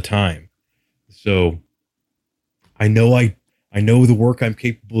all the time. So I know the work I'm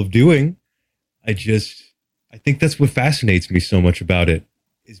capable of doing. I think that's what fascinates me so much about it,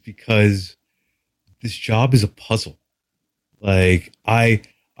 is because this job is a puzzle. Like, I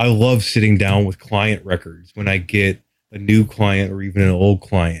love sitting down with client records when I get a new client or even an old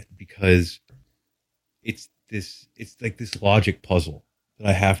client, because it's like this logic puzzle that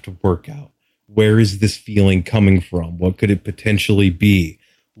I have to work out. Where is this feeling coming from? What could it potentially be?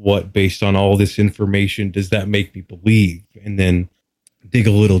 What, based on all this information, does that make me believe? And then dig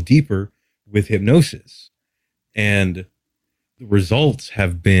a little deeper with hypnosis. And the results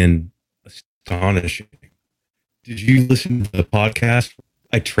have been astonishing. Did you listen to the podcast,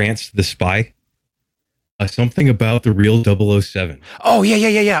 I Tranced the Spy? Something about the real 007. Oh,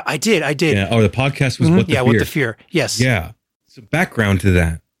 yeah. I did. Yeah. Oh, the podcast was What the Fear. What the Fear. Yes. Yeah. So background to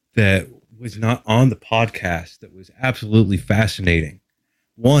that was not on the podcast, that was absolutely fascinating.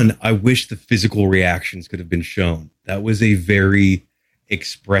 One, I wish the physical reactions could have been shown. That was a very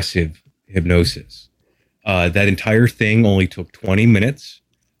expressive hypnosis. That entire thing only took 20 minutes.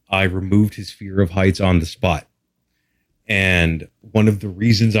 I removed his fear of heights on the spot. And one of the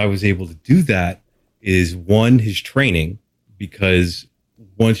reasons I was able to do that is, one, his training, because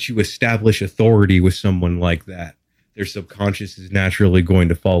once you establish authority with someone like that, their subconscious is naturally going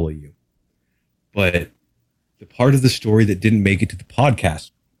to follow you. But the part of the story that didn't make it to the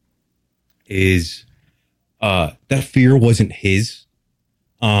podcast is that fear wasn't his.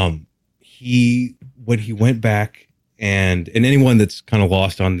 When he went back, and anyone that's kind of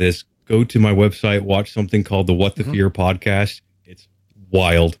lost on this, go to my website, watch something called the What the Fear podcast. It's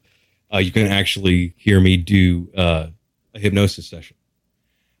wild. You can actually hear me do a hypnosis session.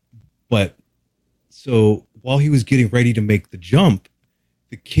 But so while he was getting ready to make the jump,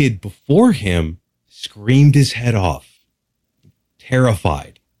 the kid before him screamed his head off,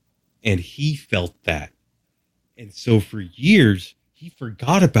 terrified. And he felt that. And so for years, he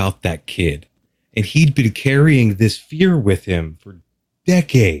forgot about that kid. And he'd been carrying this fear with him for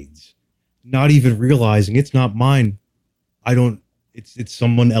decades, not even realizing it's not mine. It's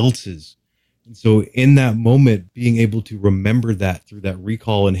someone else's. And so in that moment, being able to remember that through that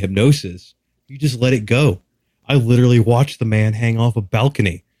recall and hypnosis, you just let it go. I literally watched the man hang off a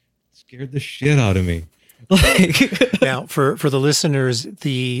balcony. It scared the shit out of me. Now, for the listeners,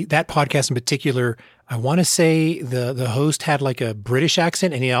 that podcast in particular, I want to say the host had like a British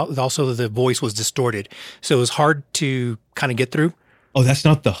accent, and also the voice was distorted, so it was hard to kind of get through. Oh, that's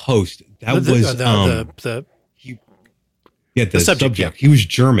not the host. That was the subject. Yeah. He was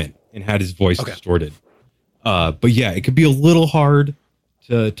German and had his voice distorted. But yeah, it could be a little hard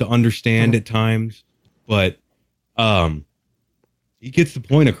to understand at times, but he gets the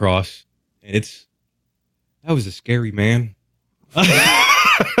point across, and that was a scary man.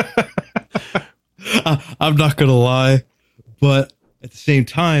 I'm not going to lie, but at the same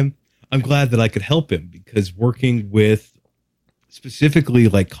time, I'm glad that I could help him, because working with specifically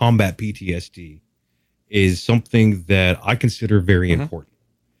like combat PTSD is something that I consider very important,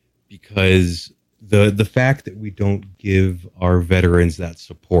 because the fact that we don't give our veterans that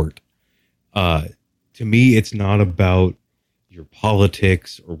support, to me, it's not about your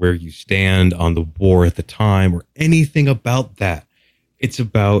politics or where you stand on the war at the time or anything about that. It's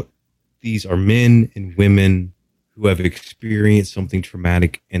about these are men and women who have experienced something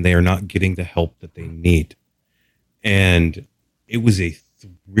traumatic and they are not getting the help that they need. And it was a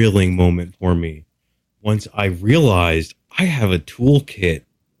thrilling moment for me once I realized I have a toolkit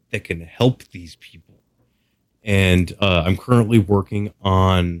that can help these people. And I'm currently working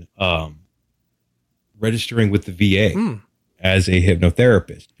on registering with the VA as a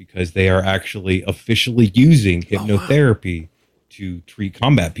hypnotherapist because they are actually officially using hypnotherapy to treat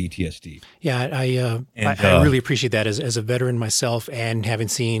combat PTSD. Yeah, I really appreciate that as a veteran myself, and having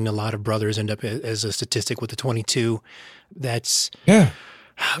seen a lot of brothers end up as a statistic with the 22. That's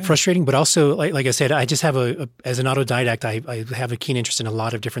frustrating, but also, like I said, I just have as an autodidact, I have a keen interest in a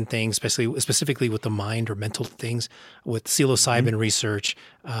lot of different things, specifically with the mind or mental things, with psilocybin research,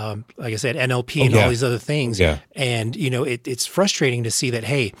 like I said, NLP and all these other things. Yeah. And, it's frustrating to see that,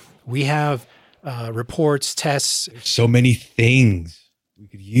 hey, we have reports, tests. There's so many things we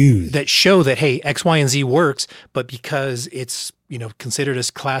could use that show that, hey, X, Y, and Z works, but because it's, considered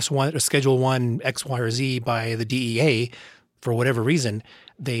as class 1 or schedule 1 X, Y, or Z by the DEA, for whatever reason,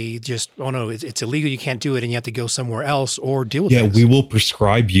 they just, oh no, it's illegal, you can't do it, and you have to go somewhere else or deal with it. Yeah, we will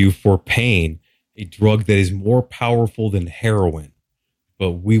prescribe you for pain a drug that is more powerful than heroin,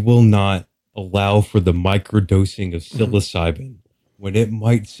 but we will not allow for the microdosing of psilocybin when it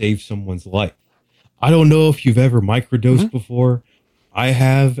might save someone's life. I don't know if you've ever microdosed before. I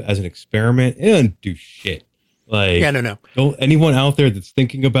have as an experiment. It doesn't do shit. No. Don't anyone out there that's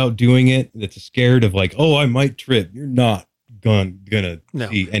thinking about doing it, that's scared of oh, I might trip. You're not gonna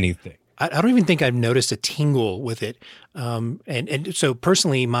see anything. I don't even think I've noticed a tingle with it. And so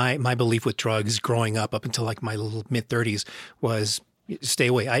personally, my belief with drugs growing up until my mid 30s was stay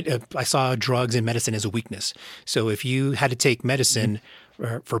away. I saw drugs and medicine as a weakness. So if you had to take medicine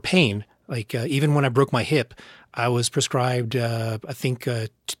for pain, even when I broke my hip, I was prescribed, I think,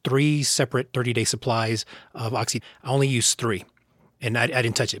 3 separate 30-day supplies of oxy. I only used 3, and I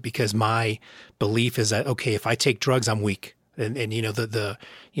didn't touch it because my belief is that, okay, if I take drugs, I'm weak. And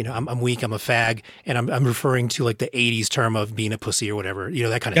I'm weak, I'm a fag, and I'm referring to the 80s term of being a pussy or whatever,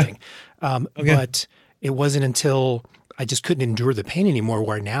 that kind of thing. But it wasn't until I just couldn't endure the pain anymore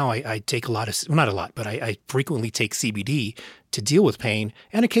where now I take a lot of, well, not a lot, but I frequently take CBD to deal with pain.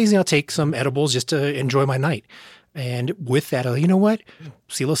 And occasionally I'll take some edibles just to enjoy my night. And with that, you know what?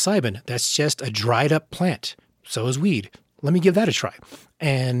 Psilocybin, that's just a dried up plant. So is weed. Let me give that a try.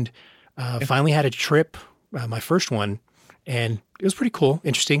 And finally had a trip, my first one, and it was pretty cool,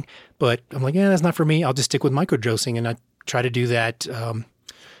 interesting. But I'm like, that's not for me. I'll just stick with microdosing. And I try to do that.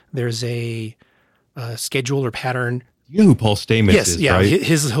 There's a schedule or pattern. You know who Paul Stamets is, right?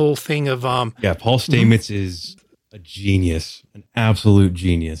 His whole thing of Paul Stamets is a genius, an absolute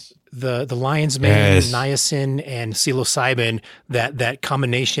genius. The lion's mane, niacin, and psilocybin, that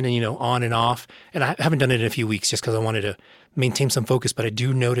combination, and on and off. And I haven't done it in a few weeks just because I wanted to maintain some focus. But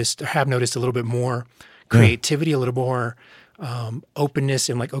I have noticed a little bit more creativity, a little more openness,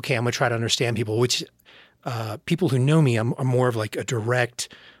 and okay, I'm gonna try to understand people. Which people who know me, I'm more of a direct,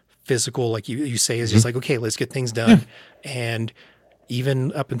 physical, you say, is just okay, let's get things done. And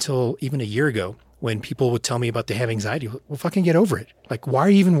even up until even a year ago, when people would tell me about they have anxiety, well, fucking get over it. Why are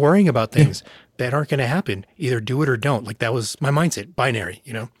you even worrying about things that aren't going to happen? Either do it or don't. That was my mindset, binary,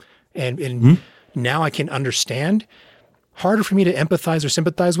 And now I can understand. Harder for me to empathize or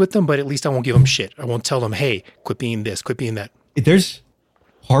sympathize with them, but at least I won't give them shit. I won't tell them, hey, quit being this, quit being that. There's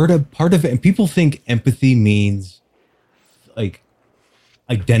part of it, and people think empathy means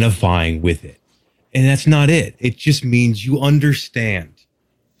identifying with it. And that's not it. It just means you understand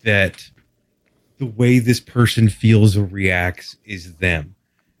that the way this person feels or reacts is them.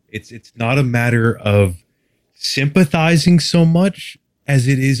 It's not a matter of sympathizing so much as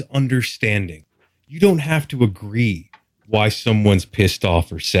it is understanding. You don't have to agree why someone's pissed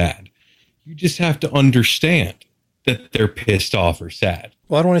off or sad. You just have to understand that they're pissed off or sad.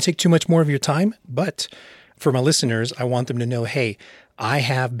 Well, I don't want to take too much more of your time, but for my listeners, I want them to know, hey, I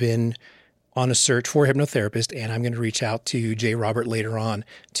have been on a search for a hypnotherapist, and I'm going to reach out to J. Robert later on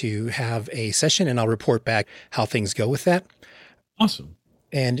to have a session, and I'll report back how things go with that. Awesome.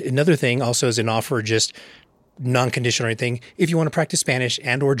 And another thing also is an offer, just non-conditional or anything. If you want to practice Spanish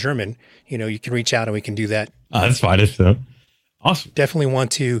and or German, you can reach out and we can do that. That's fine. Awesome. Definitely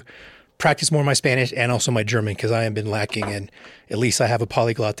want to practice more of my Spanish and also my German because I have been lacking, and at least I have a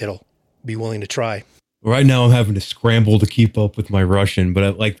polyglot that'll be willing to try. Right now I'm having to scramble to keep up with my Russian,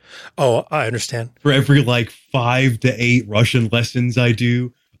 but I understand. For every 5 to 8 Russian lessons I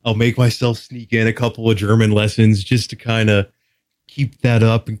do, I'll make myself sneak in a couple of German lessons just to kind of keep that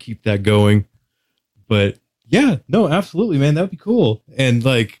up and keep that going. But yeah, no, absolutely, man. That would be cool. And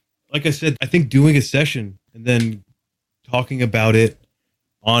like I said, I think doing a session and then talking about it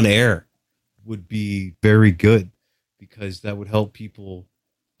on air would be very good, because that would help people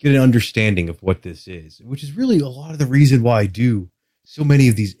get an understanding of what this is, which is really a lot of the reason why I do so many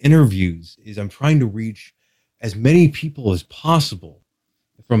of these interviews. Is I'm trying to reach as many people as possible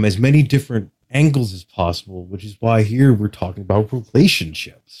from as many different angles as possible, which is why here we're talking about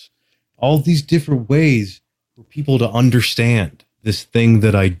relationships, all these different ways for people to understand this thing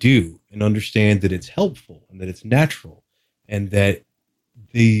that I do and understand that it's helpful and that it's natural, and that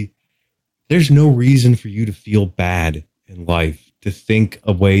there's no reason for you to feel bad in life, to think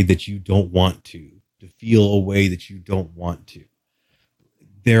a way that you don't want to feel a way that you don't want to.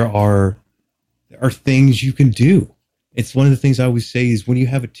 There are things you can do. It's one of the things I always say is when you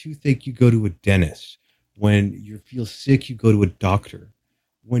have a toothache, you go to a dentist. When you feel sick, you go to a doctor.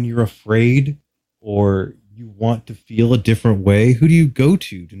 When you're afraid or you want to feel a different way, who do you go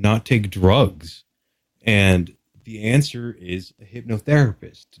to not take drugs? And the answer is a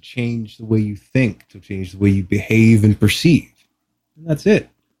hypnotherapist, to change the way you think, to change the way you behave and perceive. And that's it.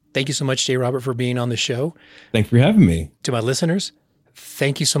 Thank you so much, J. Robert, for being on the show. Thanks for having me. To my listeners,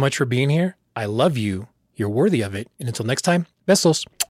 thank you so much for being here. I love you. You're worthy of it. And until next time, besos.